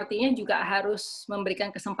 ya artinya juga harus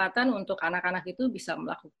memberikan kesempatan untuk anak-anak itu bisa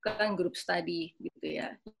melakukan group study gitu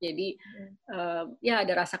ya. Jadi ya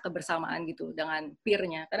ada rasa kebersamaan gitu dengan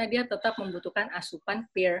peer-nya, karena dia tetap membutuhkan asupan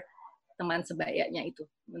peer teman sebayanya itu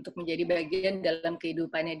untuk menjadi bagian dalam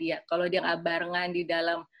kehidupannya dia. Kalau dia nggak barengan di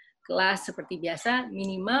dalam kelas seperti biasa,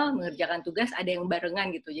 minimal mengerjakan tugas ada yang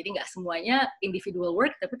barengan gitu. Jadi nggak semuanya individual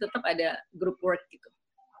work, tapi tetap ada group work gitu.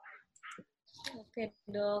 Oke,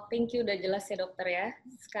 Dok. Thank you, udah jelas ya, Dokter ya.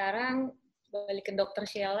 Sekarang balik ke Dokter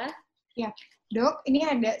Sheila. Ya, Dok, ini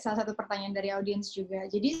ada salah satu pertanyaan dari audiens juga.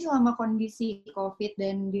 Jadi selama kondisi COVID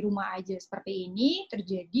dan di rumah aja seperti ini,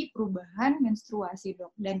 terjadi perubahan menstruasi,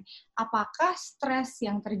 Dok. Dan apakah stres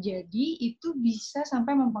yang terjadi itu bisa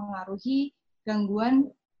sampai mempengaruhi gangguan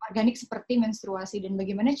organik seperti menstruasi, dan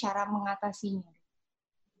bagaimana cara mengatasinya?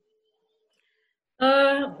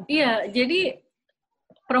 Iya, jadi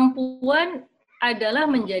perempuan adalah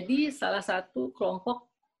menjadi salah satu kelompok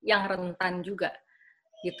yang rentan juga,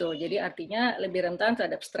 gitu. Jadi artinya lebih rentan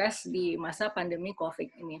terhadap stres di masa pandemi COVID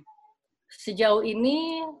ini. Sejauh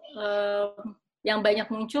ini yang banyak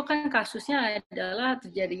muncul kan kasusnya adalah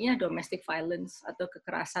terjadinya domestic violence atau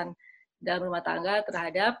kekerasan dalam rumah tangga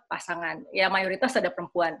terhadap pasangan. Ya mayoritas ada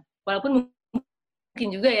perempuan, walaupun mungkin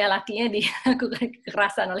juga ya lakinya dilakukan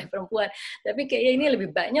kekerasan oleh perempuan. Tapi kayaknya ini lebih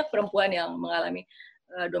banyak perempuan yang mengalami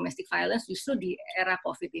domestic violence justru di era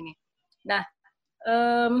COVID ini. Nah,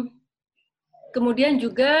 kemudian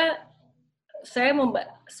juga saya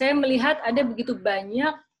melihat ada begitu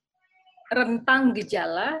banyak rentang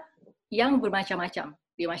gejala yang bermacam-macam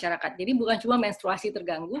di masyarakat. Jadi bukan cuma menstruasi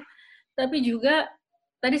terganggu, tapi juga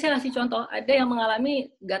tadi saya kasih contoh, ada yang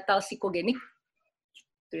mengalami gatal psikogenik,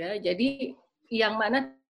 gitu ya. Jadi yang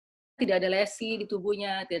mana tidak ada lesi di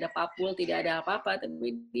tubuhnya, tidak ada papul, tidak ada apa-apa,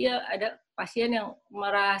 tapi dia ada pasien yang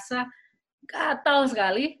merasa gatal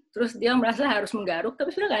sekali, terus dia merasa harus menggaruk, tapi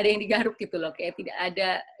sudah nggak ada yang digaruk gitu loh, kayak tidak ada,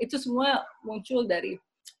 itu semua muncul dari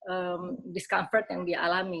discomfort yang dia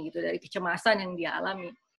alami gitu, dari kecemasan yang dia alami.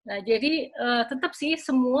 Nah, jadi tetap sih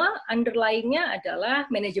semua underlying-nya adalah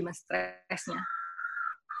manajemen stresnya.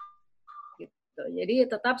 Gitu. Jadi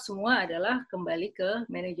tetap semua adalah kembali ke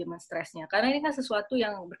manajemen stresnya. Karena ini kan sesuatu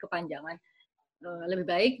yang berkepanjangan. Lebih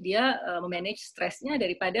baik dia memanage stresnya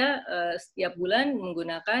daripada setiap bulan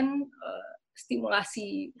menggunakan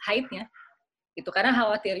stimulasi haidnya. Gitu. Karena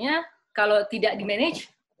khawatirnya kalau tidak di-manage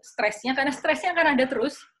stresnya, karena stresnya akan ada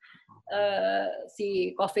terus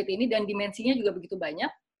si COVID ini dan dimensinya juga begitu banyak.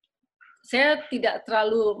 Saya tidak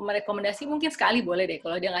terlalu merekomendasi, mungkin sekali boleh deh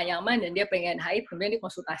kalau dia nggak nyaman dan dia pengen haid, kemudian dia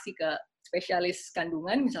konsultasi ke spesialis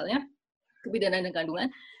kandungan misalnya, kebidanan dan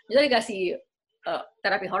kandungan, misalnya dikasih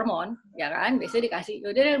terapi hormon, ya kan, biasanya dikasih,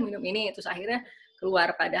 yaudah deh minum ini, terus akhirnya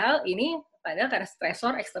keluar, padahal karena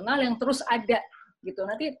stresor eksternal yang terus ada, gitu.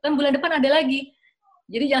 Nanti kan bulan depan ada lagi,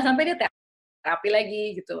 jadi jangan sampai dia terapi lagi,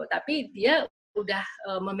 gitu. Tapi dia udah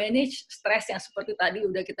memanage stres yang seperti tadi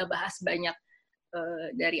udah kita bahas banyak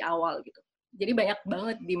dari awal gitu. Jadi banyak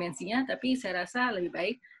banget dimensinya, tapi saya rasa lebih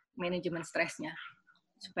baik manajemen stresnya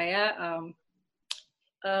supaya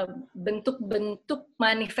bentuk-bentuk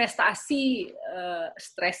manifestasi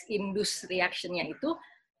stress induced reaction-nya itu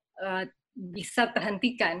bisa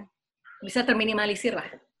terhentikan, bisa terminimalisir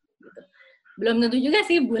lah. Gitu. Belum tentu juga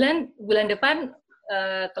sih bulan depan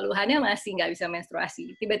keluhannya masih nggak bisa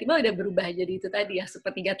menstruasi. Tiba-tiba udah berubah jadi itu tadi ya,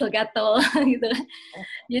 seperti gatel-gatel gitu kan.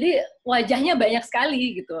 Jadi wajahnya banyak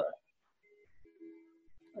sekali gitu.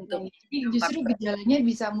 Jadi justru gejalanya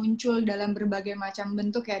bisa muncul dalam berbagai macam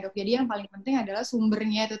bentuk ya, Dok. Jadi yang paling penting adalah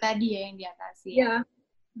sumbernya itu tadi ya yang diatasi. Ya.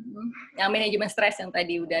 Yang manajemen stres yang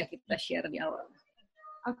tadi udah kita share di awal.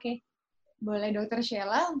 Oke. Boleh Dokter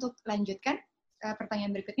Sheila untuk lanjutkan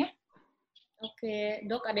pertanyaan berikutnya? Oke,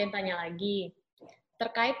 Dok, ada yang tanya lagi.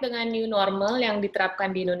 Terkait dengan new normal yang diterapkan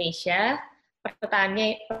di Indonesia,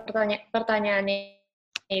 pertanyaannya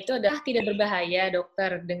itu adalah tidak berbahaya,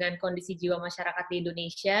 Dokter, dengan kondisi jiwa masyarakat di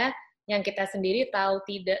Indonesia yang kita sendiri tahu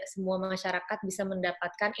tidak semua masyarakat bisa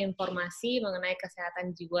mendapatkan informasi mengenai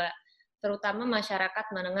kesehatan jiwa, terutama masyarakat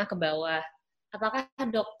menengah ke bawah. Apakah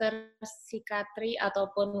dokter psikiatri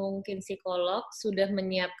ataupun mungkin psikolog sudah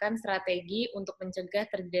menyiapkan strategi untuk mencegah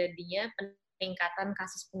terjadinya peningkatan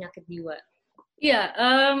kasus penyakit jiwa? Iya,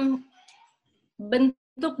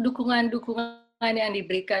 bentuk dukungan-dukungan yang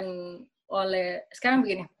diberikan oleh, sekarang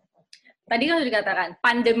begini, tadi kan sudah dikatakan,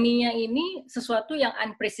 pandeminya ini sesuatu yang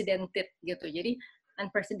unprecedented gitu. Jadi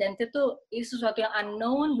unprecedented itu sesuatu yang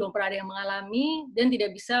unknown, belum pernah ada yang mengalami, dan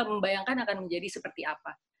tidak bisa membayangkan akan menjadi seperti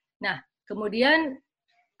apa. Nah, kemudian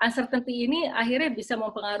uncertainty ini akhirnya bisa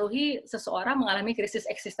mempengaruhi seseorang mengalami krisis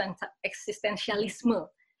eksistensialisme,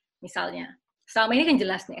 misalnya. selama ini kan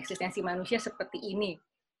jelas nih eksistensi manusia seperti ini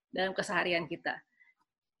dalam keseharian kita.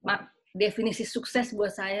 Definisi sukses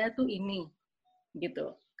buat saya tuh ini,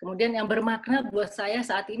 gitu. Kemudian yang bermakna buat saya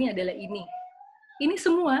saat ini adalah ini. Ini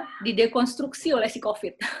semua didekonstruksi oleh si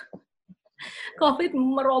COVID. COVID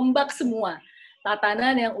merombak semua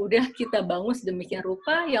tatanan yang udah kita bangun sedemikian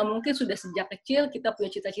rupa, yang mungkin sudah sejak kecil kita punya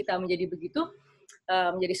cita-cita menjadi begitu,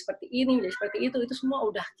 menjadi seperti ini, menjadi seperti itu semua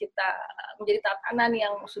udah kita menjadi tatanan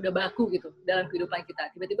yang sudah baku gitu dalam kehidupan kita.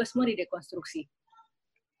 Tiba-tiba semua didekonstruksi.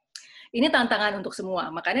 Ini tantangan untuk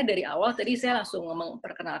semua. Makanya dari awal tadi saya langsung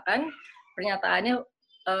memperkenalkan pernyataannya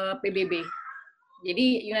PBB.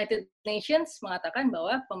 Jadi United Nations mengatakan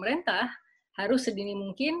bahwa pemerintah harus sedini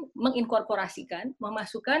mungkin menginkorporasikan,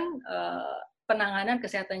 memasukkan penanganan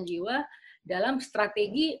kesehatan jiwa dalam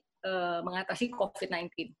strategi mengatasi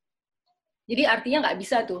COVID-19. Jadi artinya nggak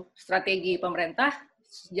bisa tuh strategi pemerintah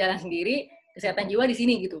jalan sendiri, kesehatan jiwa di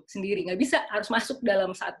sini gitu, sendiri. Nggak bisa, harus masuk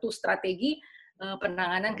dalam satu strategi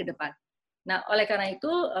penanganan ke depan. Nah, oleh karena itu,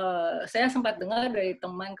 saya sempat dengar dari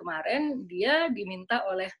teman kemarin, dia diminta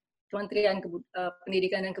oleh Kementerian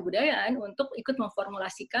Pendidikan dan Kebudayaan untuk ikut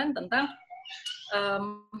memformulasikan tentang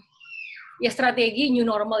ya strategi new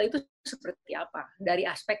normal itu seperti apa dari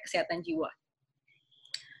aspek kesehatan jiwa.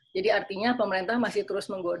 Jadi artinya pemerintah masih terus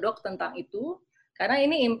menggodok tentang itu, karena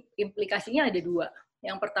ini implikasinya ada dua.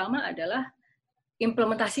 Yang pertama adalah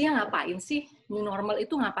implementasinya ngapain sih? New normal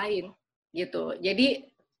itu ngapain? Gitu. Jadi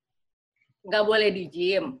nggak boleh di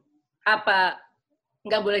gym, apa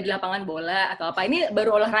nggak boleh di lapangan bola atau apa, ini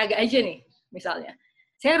baru olahraga aja nih misalnya,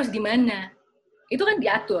 saya harus di mana, itu kan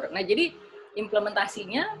diatur. Nah jadi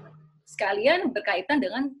implementasinya sekalian berkaitan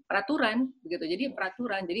dengan peraturan begitu, jadi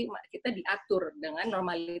peraturan, jadi kita diatur dengan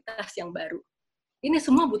normalitas yang baru. Ini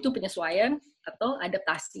semua butuh penyesuaian atau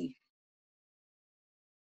adaptasi.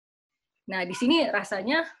 Nah di sini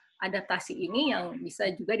rasanya adaptasi ini yang bisa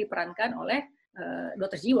juga diperankan oleh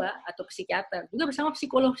dokter jiwa atau psikiater, juga bersama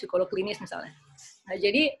psikolog klinis misalnya. Nah,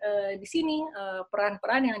 jadi di sini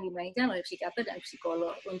peran-peran yang dimainkan oleh psikiater dan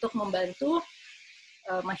psikolog untuk membantu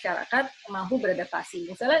masyarakat mampu beradaptasi.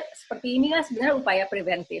 Misalnya seperti ini kan sebenarnya upaya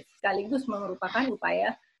preventif, sekaligus merupakan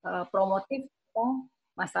upaya promotif tentang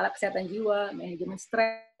masalah kesehatan jiwa, manajemen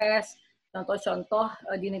stres, contoh-contoh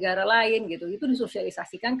di negara lain gitu. Itu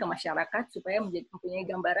disosialisasikan ke masyarakat supaya mempunyai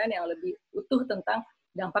gambaran yang lebih utuh tentang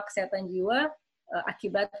dampak kesehatan jiwa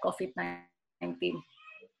akibat COVID-19.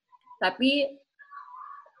 Tapi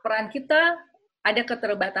peran kita ada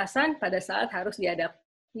keterbatasan pada saat harus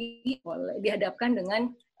dihadapkan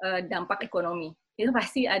dengan dampak ekonomi. Itu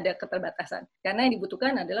pasti ada keterbatasan. Karena yang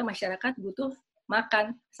dibutuhkan adalah masyarakat butuh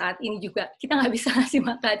makan saat ini juga. Kita nggak bisa ngasih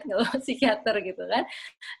makan kalau psikiater gitu kan.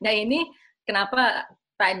 Nah ini kenapa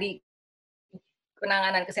tadi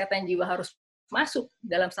penanganan kesehatan jiwa harus masuk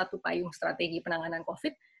dalam satu payung strategi penanganan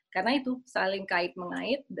COVID, karena itu saling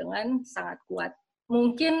kait-mengait dengan sangat kuat.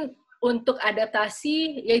 Mungkin untuk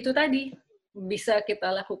adaptasi, yaitu tadi, bisa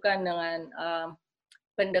kita lakukan dengan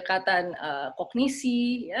pendekatan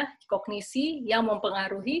kognisi, ya, kognisi yang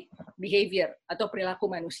mempengaruhi behavior atau perilaku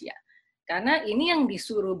manusia. Karena ini yang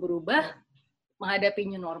disuruh berubah menghadapi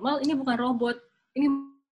new normal, ini bukan robot, ini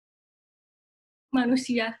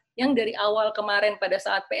manusia yang dari awal kemarin pada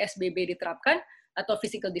saat PSBB diterapkan atau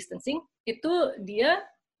physical distancing, itu dia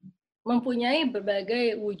mempunyai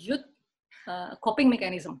berbagai wujud coping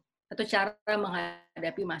mechanism atau cara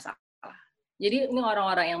menghadapi masalah. Jadi ini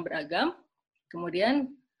orang-orang yang beragam,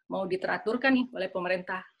 kemudian mau diteraturkan nih oleh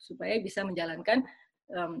pemerintah supaya bisa menjalankan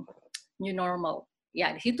new normal.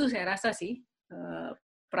 Ya di situ saya rasa sih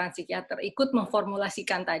peran psikiater ikut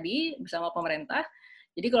memformulasikan tadi bersama pemerintah.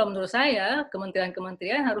 Jadi kalau menurut saya,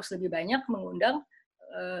 kementerian-kementerian harus lebih banyak mengundang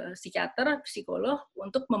psikiater, psikolog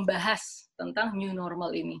untuk membahas tentang new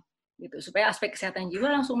normal ini, gitu. Supaya aspek kesehatan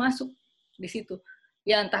jiwa langsung masuk di situ.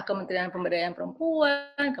 Ya entah Kementerian Pemberdayaan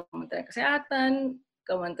Perempuan, Kementerian Kesehatan,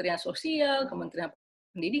 Kementerian Sosial, Kementerian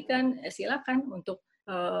Pendidikan, silakan untuk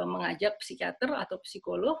mengajak psikiater atau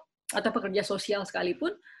psikolog atau pekerja sosial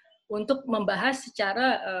sekalipun untuk membahas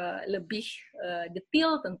secara lebih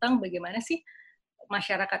detail tentang bagaimana sih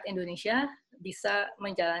masyarakat Indonesia bisa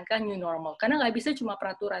menjalankan new normal. Karena nggak bisa cuma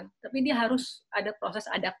peraturan, tapi dia harus ada proses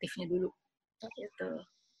adaptifnya dulu. Gitu.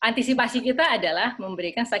 Antisipasi kita adalah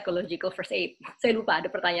memberikan psychological first aid. Saya lupa, ada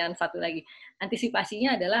pertanyaan satu lagi.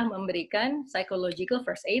 Antisipasinya adalah memberikan psychological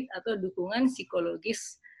first aid atau dukungan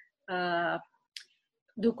psikologis,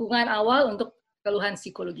 dukungan awal untuk keluhan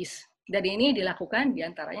psikologis. Dan ini dilakukan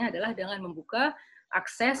diantaranya adalah dengan membuka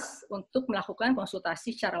akses untuk melakukan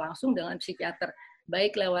konsultasi secara langsung dengan psikiater,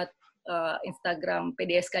 baik lewat Instagram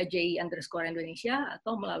PDSKJI_Indonesia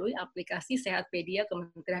atau melalui aplikasi Sehatpedia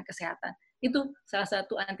Kementerian Kesehatan. Itu salah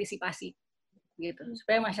satu antisipasi gitu,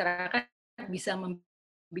 supaya masyarakat bisa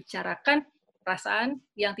membicarakan perasaan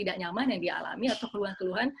yang tidak nyaman yang dialami atau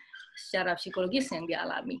keluhan-keluhan secara psikologis yang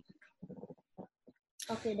dialami.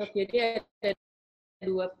 Oke dok, jadi ada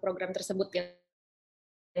 2 program tersebut yang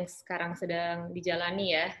sekarang sedang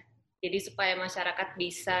dijalani ya. Jadi supaya masyarakat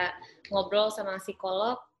bisa ngobrol sama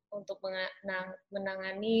psikolog untuk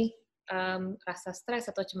menangani rasa stres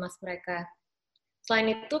atau cemas mereka. Selain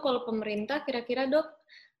itu, kalau pemerintah kira-kira dok,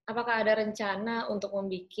 apakah ada rencana untuk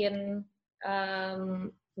membuat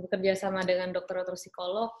bekerja sama dengan dokter atau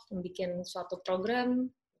psikolog, membuat suatu program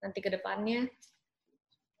nanti ke depannya?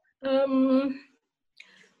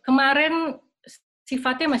 Kemarin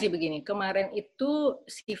sifatnya masih begini. Kemarin itu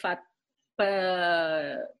sifat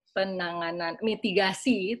penanganan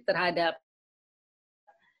mitigasi terhadap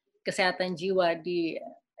kesehatan jiwa di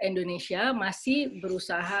Indonesia masih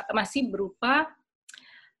berupa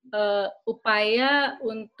upaya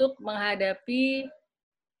untuk menghadapi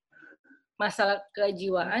masalah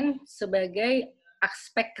kejiwaan sebagai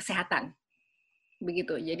aspek kesehatan.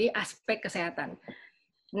 Begitu. Jadi aspek kesehatan.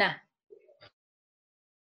 Nah,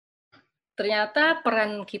 ternyata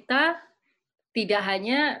peran kita tidak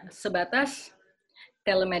hanya sebatas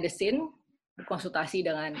telemedicine, konsultasi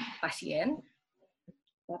dengan pasien,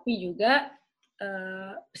 tapi juga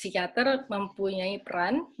psikiater mempunyai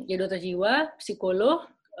peran, jadi dokter jiwa, psikolog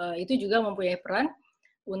itu juga mempunyai peran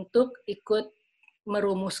untuk ikut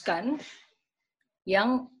merumuskan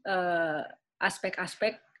yang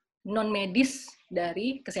aspek-aspek non-medis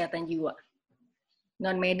dari kesehatan jiwa.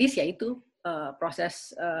 Non-medis yaitu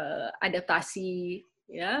proses adaptasi,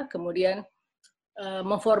 ya, kemudian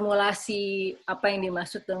memformulasi apa yang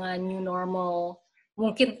dimaksud dengan new normal,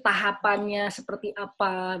 mungkin tahapannya seperti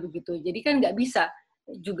apa, begitu. Jadi kan nggak bisa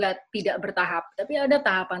juga tidak bertahap, tapi ada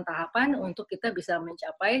tahapan-tahapan untuk kita bisa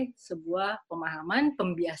mencapai sebuah pemahaman,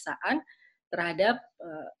 pembiasaan terhadap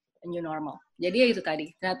new normal. Jadi ya itu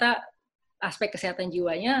tadi, ternyata aspek kesehatan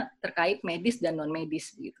jiwanya terkait medis dan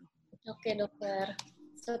non-medis, begitu. Oke dokter.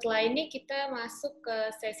 Setelah ini kita masuk ke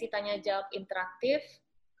sesi tanya-jawab interaktif.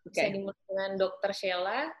 Bisa dimulai dengan Dr.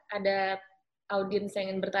 Sheila. Ada audiens yang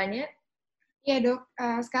ingin bertanya? Iya dok,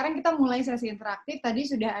 sekarang kita mulai sesi interaktif. Tadi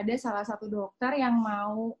sudah ada salah satu dokter yang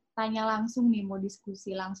mau tanya langsung nih, mau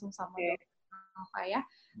diskusi langsung sama Dokter Nova ya.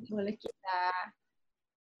 Boleh kita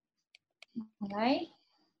mulai?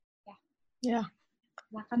 Ya.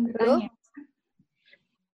 Silakan bertanya.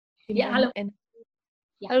 Ya, halo.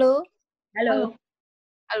 Ya. Halo. Halo.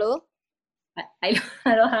 Halo.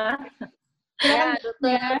 Halo. Ya,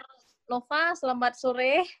 Dokter Nova, selamat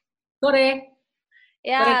sore. Sore.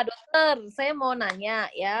 Ya, dokter, saya mau nanya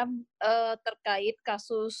ya terkait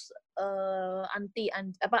kasus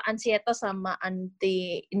ansietas sama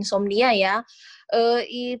anti insomnia ya.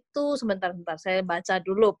 Itu sebentar saya baca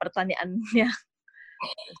dulu pertanyaannya.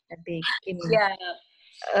 Jadi ini. Ya.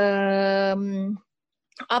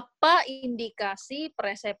 Apa indikasi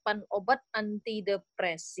peresepan obat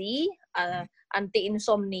antidepresi, anti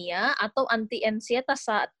insomnia atau anti ansietas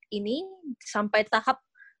saat ini, sampai tahap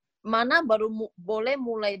mana baru boleh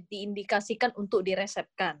mulai diindikasikan untuk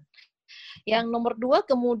diresepkan? Yang nomor 2,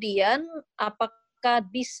 kemudian apakah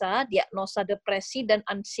bisa diagnosa depresi dan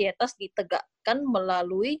ansietas ditegakkan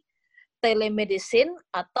melalui telemedicine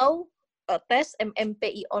atau tes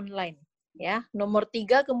MMPI online? Ya, nomor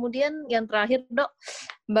 3 kemudian yang terakhir dok,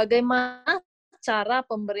 bagaimana cara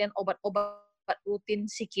pemberian obat-obat rutin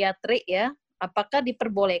psikiatrik ya? Apakah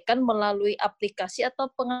diperbolehkan melalui aplikasi atau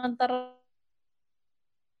pengantar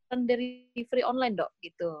delivery online dok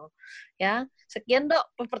gitu? Ya, sekian dok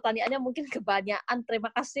pertanyaannya, mungkin kebanyakan.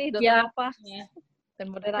 Terima kasih dokter Nova.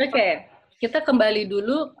 Oke, kita kembali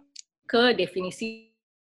dulu ke definisi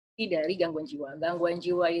dari gangguan jiwa. Gangguan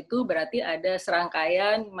jiwa itu berarti ada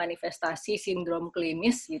serangkaian manifestasi sindrom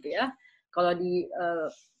klinis gitu ya. Kalau di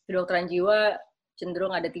kedokteran jiwa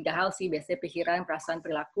cenderung ada 3 hal sih, biasanya pikiran, perasaan,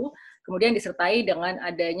 perilaku. Kemudian disertai dengan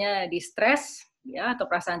adanya distres ya, atau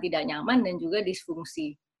perasaan tidak nyaman, dan juga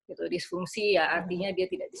disfungsi. Gitu. Disfungsi ya artinya dia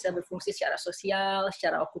tidak bisa berfungsi secara sosial,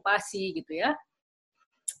 secara okupasi gitu ya.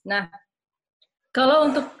 Nah, kalau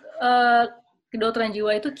untuk kedokteran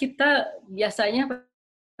jiwa itu kita biasanya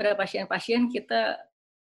pada pasien-pasien kita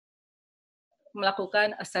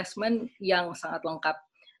melakukan assessment yang sangat lengkap.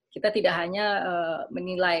 Kita tidak hanya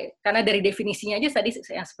menilai, karena dari definisinya aja tadi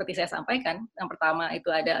yang seperti saya sampaikan, yang pertama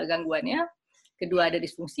itu ada gangguannya, kedua ada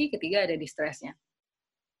disfungsi, ketiga ada distresnya.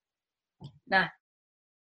 Nah,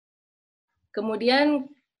 kemudian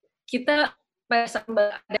kita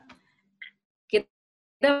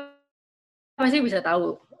pasti bisa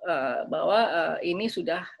tahu bahwa ini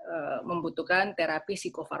sudah membutuhkan terapi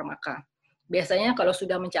psikofarmaka. biasanya kalau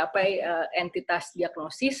sudah mencapai entitas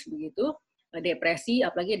diagnosis begitu, depresi,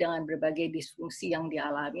 apalagi dengan berbagai disfungsi yang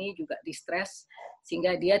dialami, juga distres,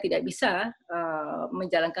 sehingga dia tidak bisa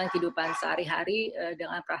menjalankan kehidupan sehari-hari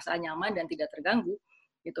dengan perasaan nyaman dan tidak terganggu.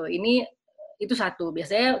 Gitu. Itu satu.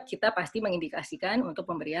 Biasanya kita pasti mengindikasikan untuk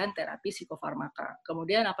pemberian terapi psikofarmaka.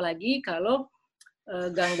 Kemudian apalagi kalau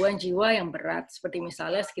gangguan jiwa yang berat, seperti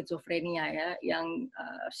misalnya skizofrenia ya, yang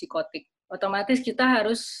psikotik. Otomatis kita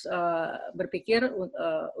harus berpikir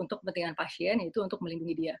untuk kepentingan pasien, itu untuk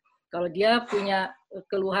melindungi dia. Kalau dia punya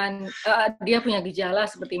keluhan, dia punya gejala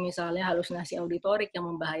seperti misalnya halusinasi auditorik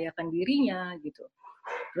yang membahayakan dirinya, gitu.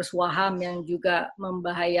 Terus waham yang juga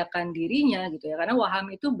membahayakan dirinya, gitu ya. Karena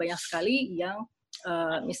waham itu banyak sekali yang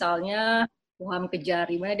misalnya waham kejar,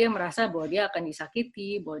 di mana dia merasa bahwa dia akan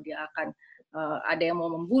disakiti, bahwa dia akan ada yang mau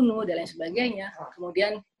membunuh dan lain sebagainya.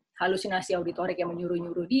 Kemudian halusinasi auditorik yang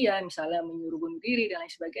menyuruh-nyuruh dia, misalnya menyuruh bunuh diri dan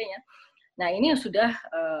lain sebagainya. Nah, ini sudah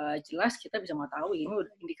jelas kita bisa mengetahui ini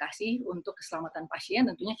udah indikasi untuk keselamatan pasien.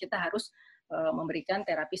 Tentunya kita harus memberikan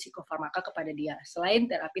terapi psikofarmaka kepada dia, selain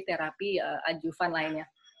terapi-terapi adjuvan lainnya.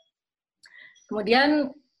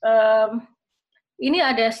 Kemudian ini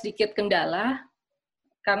ada sedikit kendala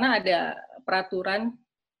karena ada peraturan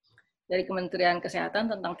dari Kementerian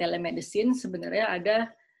Kesehatan tentang telemedicine. Sebenarnya ada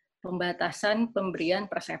pembatasan pemberian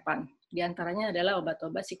persepan. Di antaranya adalah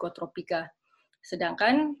obat-obat psikotropika.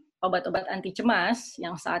 Sedangkan obat-obat anti cemas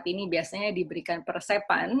yang saat ini biasanya diberikan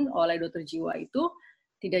persepan oleh dokter jiwa itu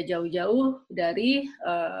tidak jauh-jauh dari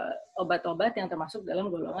obat-obat yang termasuk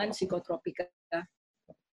dalam golongan psikotropika.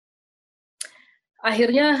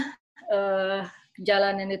 Akhirnya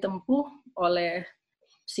jalan yang ditempuh oleh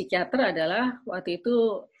psikiater adalah waktu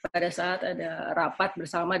itu pada saat ada rapat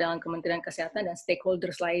bersama dengan Kementerian Kesehatan dan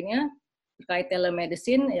stakeholders lainnya terkait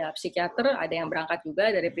telemedicine, ya psikiater ada yang berangkat juga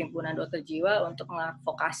dari Perhimpunan Dokter Jiwa untuk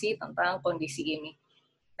mengadvokasi tentang kondisi ini.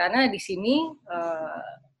 Karena di sini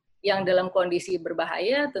yang dalam kondisi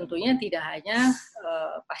berbahaya tentunya tidak hanya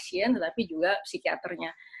pasien tetapi juga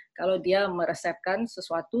psikiaternya. Kalau dia meresepkan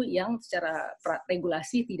sesuatu yang secara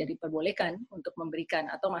regulasi tidak diperbolehkan untuk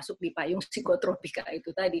memberikan atau masuk di payung psikotropika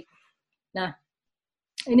itu tadi. Nah,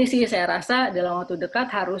 ini sih saya rasa dalam waktu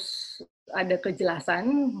dekat harus ada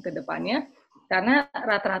kejelasan ke depannya, karena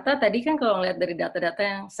rata-rata tadi kan kalau melihat dari data-data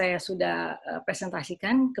yang saya sudah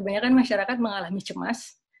presentasikan, kebanyakan masyarakat mengalami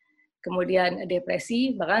cemas, kemudian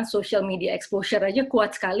depresi, bahkan social media exposure aja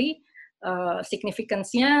kuat sekali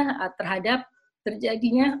significance-nya terhadap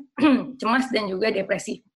terjadinya cemas dan juga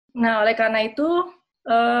depresi. Nah, oleh karena itu,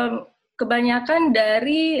 kebanyakan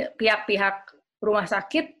dari pihak-pihak rumah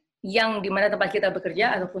sakit yang di mana tempat kita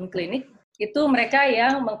bekerja ataupun klinik, itu mereka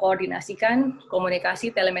yang mengkoordinasikan komunikasi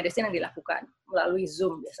telemedicine yang dilakukan melalui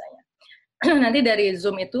Zoom biasanya. Nanti dari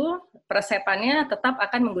Zoom itu, persepannya tetap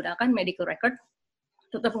akan menggunakan medical record,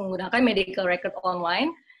 tetap menggunakan medical record online,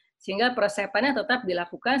 sehingga persepannya tetap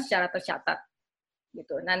dilakukan secara tercatat.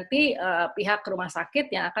 Gitu. Nanti pihak rumah sakit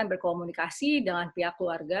yang akan berkomunikasi dengan pihak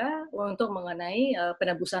keluarga untuk mengenai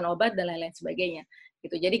penebusan obat dan lain-lain sebagainya.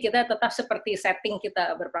 Gitu. Jadi kita tetap seperti setting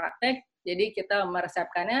kita berpraktek, jadi kita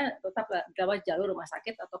meresepkannya tetap lewat jalur rumah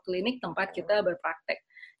sakit atau klinik tempat kita berpraktek.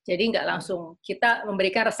 Jadi nggak langsung kita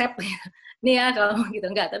memberikan resep, nih ya kalau gitu,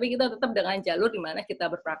 nggak. Tapi kita tetap dengan jalur di mana kita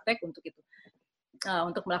berpraktek untuk itu.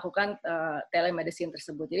 Untuk melakukan telemedicine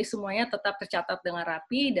tersebut. Jadi semuanya tetap tercatat dengan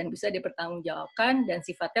rapi dan bisa dipertanggungjawabkan dan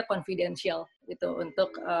sifatnya confidential gitu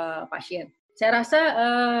untuk pasien. Saya rasa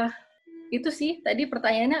itu sih tadi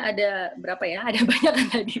pertanyaannya ada berapa ya? Ada banyak kan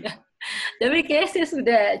tadi ya. Tapi kayaknya saya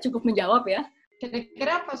sudah cukup menjawab ya.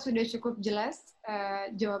 Kira-kira apa sudah cukup jelas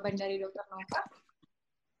jawaban dari Dr. Nova?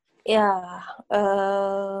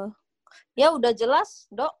 Ya udah jelas,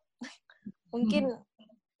 Dok. Mungkin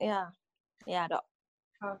ya, Dok.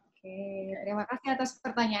 Oke, terima kasih atas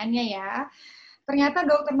pertanyaannya ya. Ternyata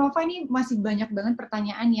Dr. Nova ini masih banyak banget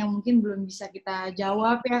pertanyaan yang mungkin belum bisa kita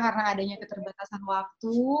jawab ya karena adanya keterbatasan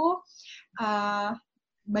waktu.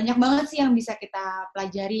 Banyak banget sih yang bisa kita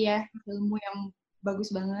pelajari ya, ilmu yang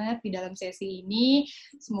bagus banget di dalam sesi ini.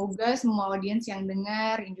 Semoga semua audiens yang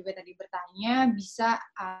dengar, yang juga tadi bertanya, bisa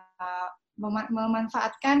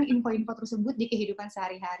memanfaatkan info-info tersebut di kehidupan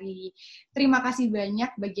sehari-hari. Terima kasih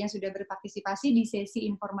banyak bagi yang sudah berpartisipasi di sesi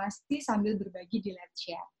informasi sambil berbagi di Let's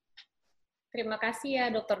Share. Terima kasih ya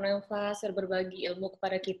Dr. Nova sudah berbagi ilmu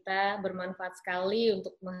kepada kita, bermanfaat sekali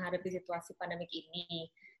untuk menghadapi situasi pandemik ini.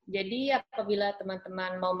 Jadi apabila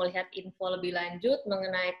teman-teman mau melihat info lebih lanjut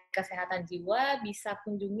mengenai kesehatan jiwa, bisa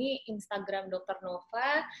kunjungi Instagram Dr.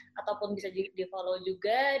 Nova, ataupun bisa di-follow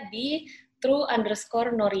juga di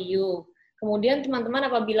 @true_noriu. Kemudian teman-teman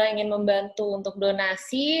apabila ingin membantu untuk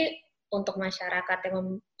donasi, untuk masyarakat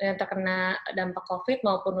yang terkena dampak COVID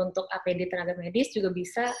maupun untuk APD tenaga medis juga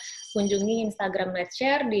bisa kunjungi Instagram Let's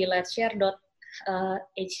Share di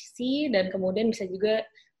letshare.hc dan kemudian bisa juga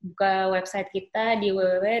buka website kita di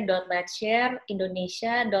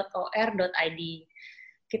www.letsshareindonesia.or.id.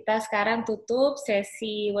 Kita sekarang tutup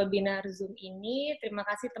sesi webinar Zoom ini. Terima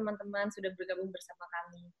kasih teman-teman sudah bergabung bersama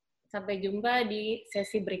kami. Sampai jumpa di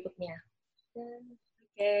sesi berikutnya.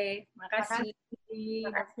 Oke, makasih.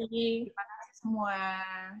 Terima kasih. Terima kasih semua.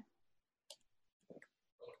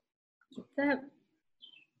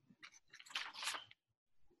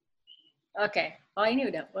 Oke. Oh, ini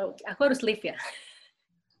udah. Aku harus leave ya?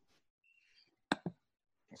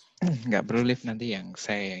 Nggak perlu live, nanti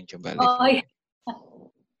saya yang coba live. Oh iya.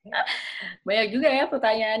 Banyak juga ya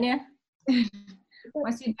pertanyaannya.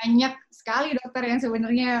 Masih banyak sekali dokter yang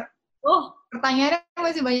sebenarnya pertanyaannya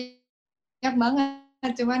masih banyak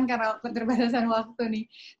banget, cuman karena keterbatasan waktu nih.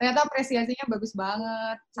 Ternyata apresiasinya bagus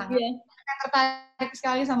banget, sangat tertarik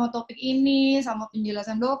sekali sama topik ini, sama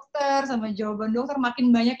penjelasan dokter, sama jawaban dokter. Makin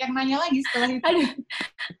banyak yang nanya lagi setelah itu. Aduh,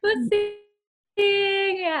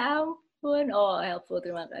 pusing, ya ampun. Oh, helpful,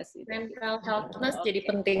 terima kasih. Mental healthness jadi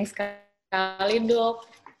penting sekali, Dok.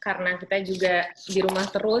 Karena kita juga di rumah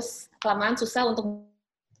terus, kelamaan susah untuk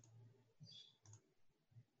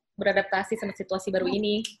beradaptasi sama situasi baru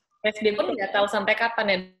ini. PSBB pun nggak tahu sampai kapan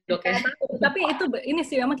ya, Dok ya. Tapi ini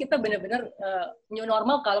sih memang kita benar-benar new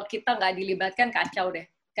normal kalau kita nggak dilibatkan kacau deh.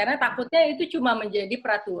 Karena takutnya itu cuma menjadi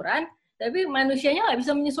peraturan, tapi manusianya nggak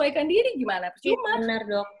bisa menyesuaikan diri gimana? Cuma. Benar,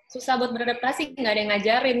 Dok. Susah buat beradaptasi, nggak ada yang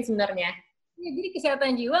ngajarin sebenarnya. Ya, jadi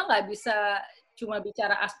kesehatan jiwa nggak bisa cuma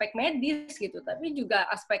bicara aspek medis gitu, tapi juga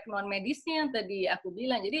aspek non medisnya yang tadi aku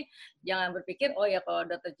bilang. Jadi jangan berpikir oh ya kalau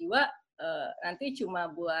dokter jiwa nanti cuma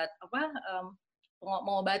buat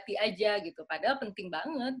mengobati aja gitu. Padahal penting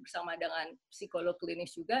banget bersama dengan psikolog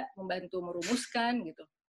klinis juga membantu merumuskan gitu.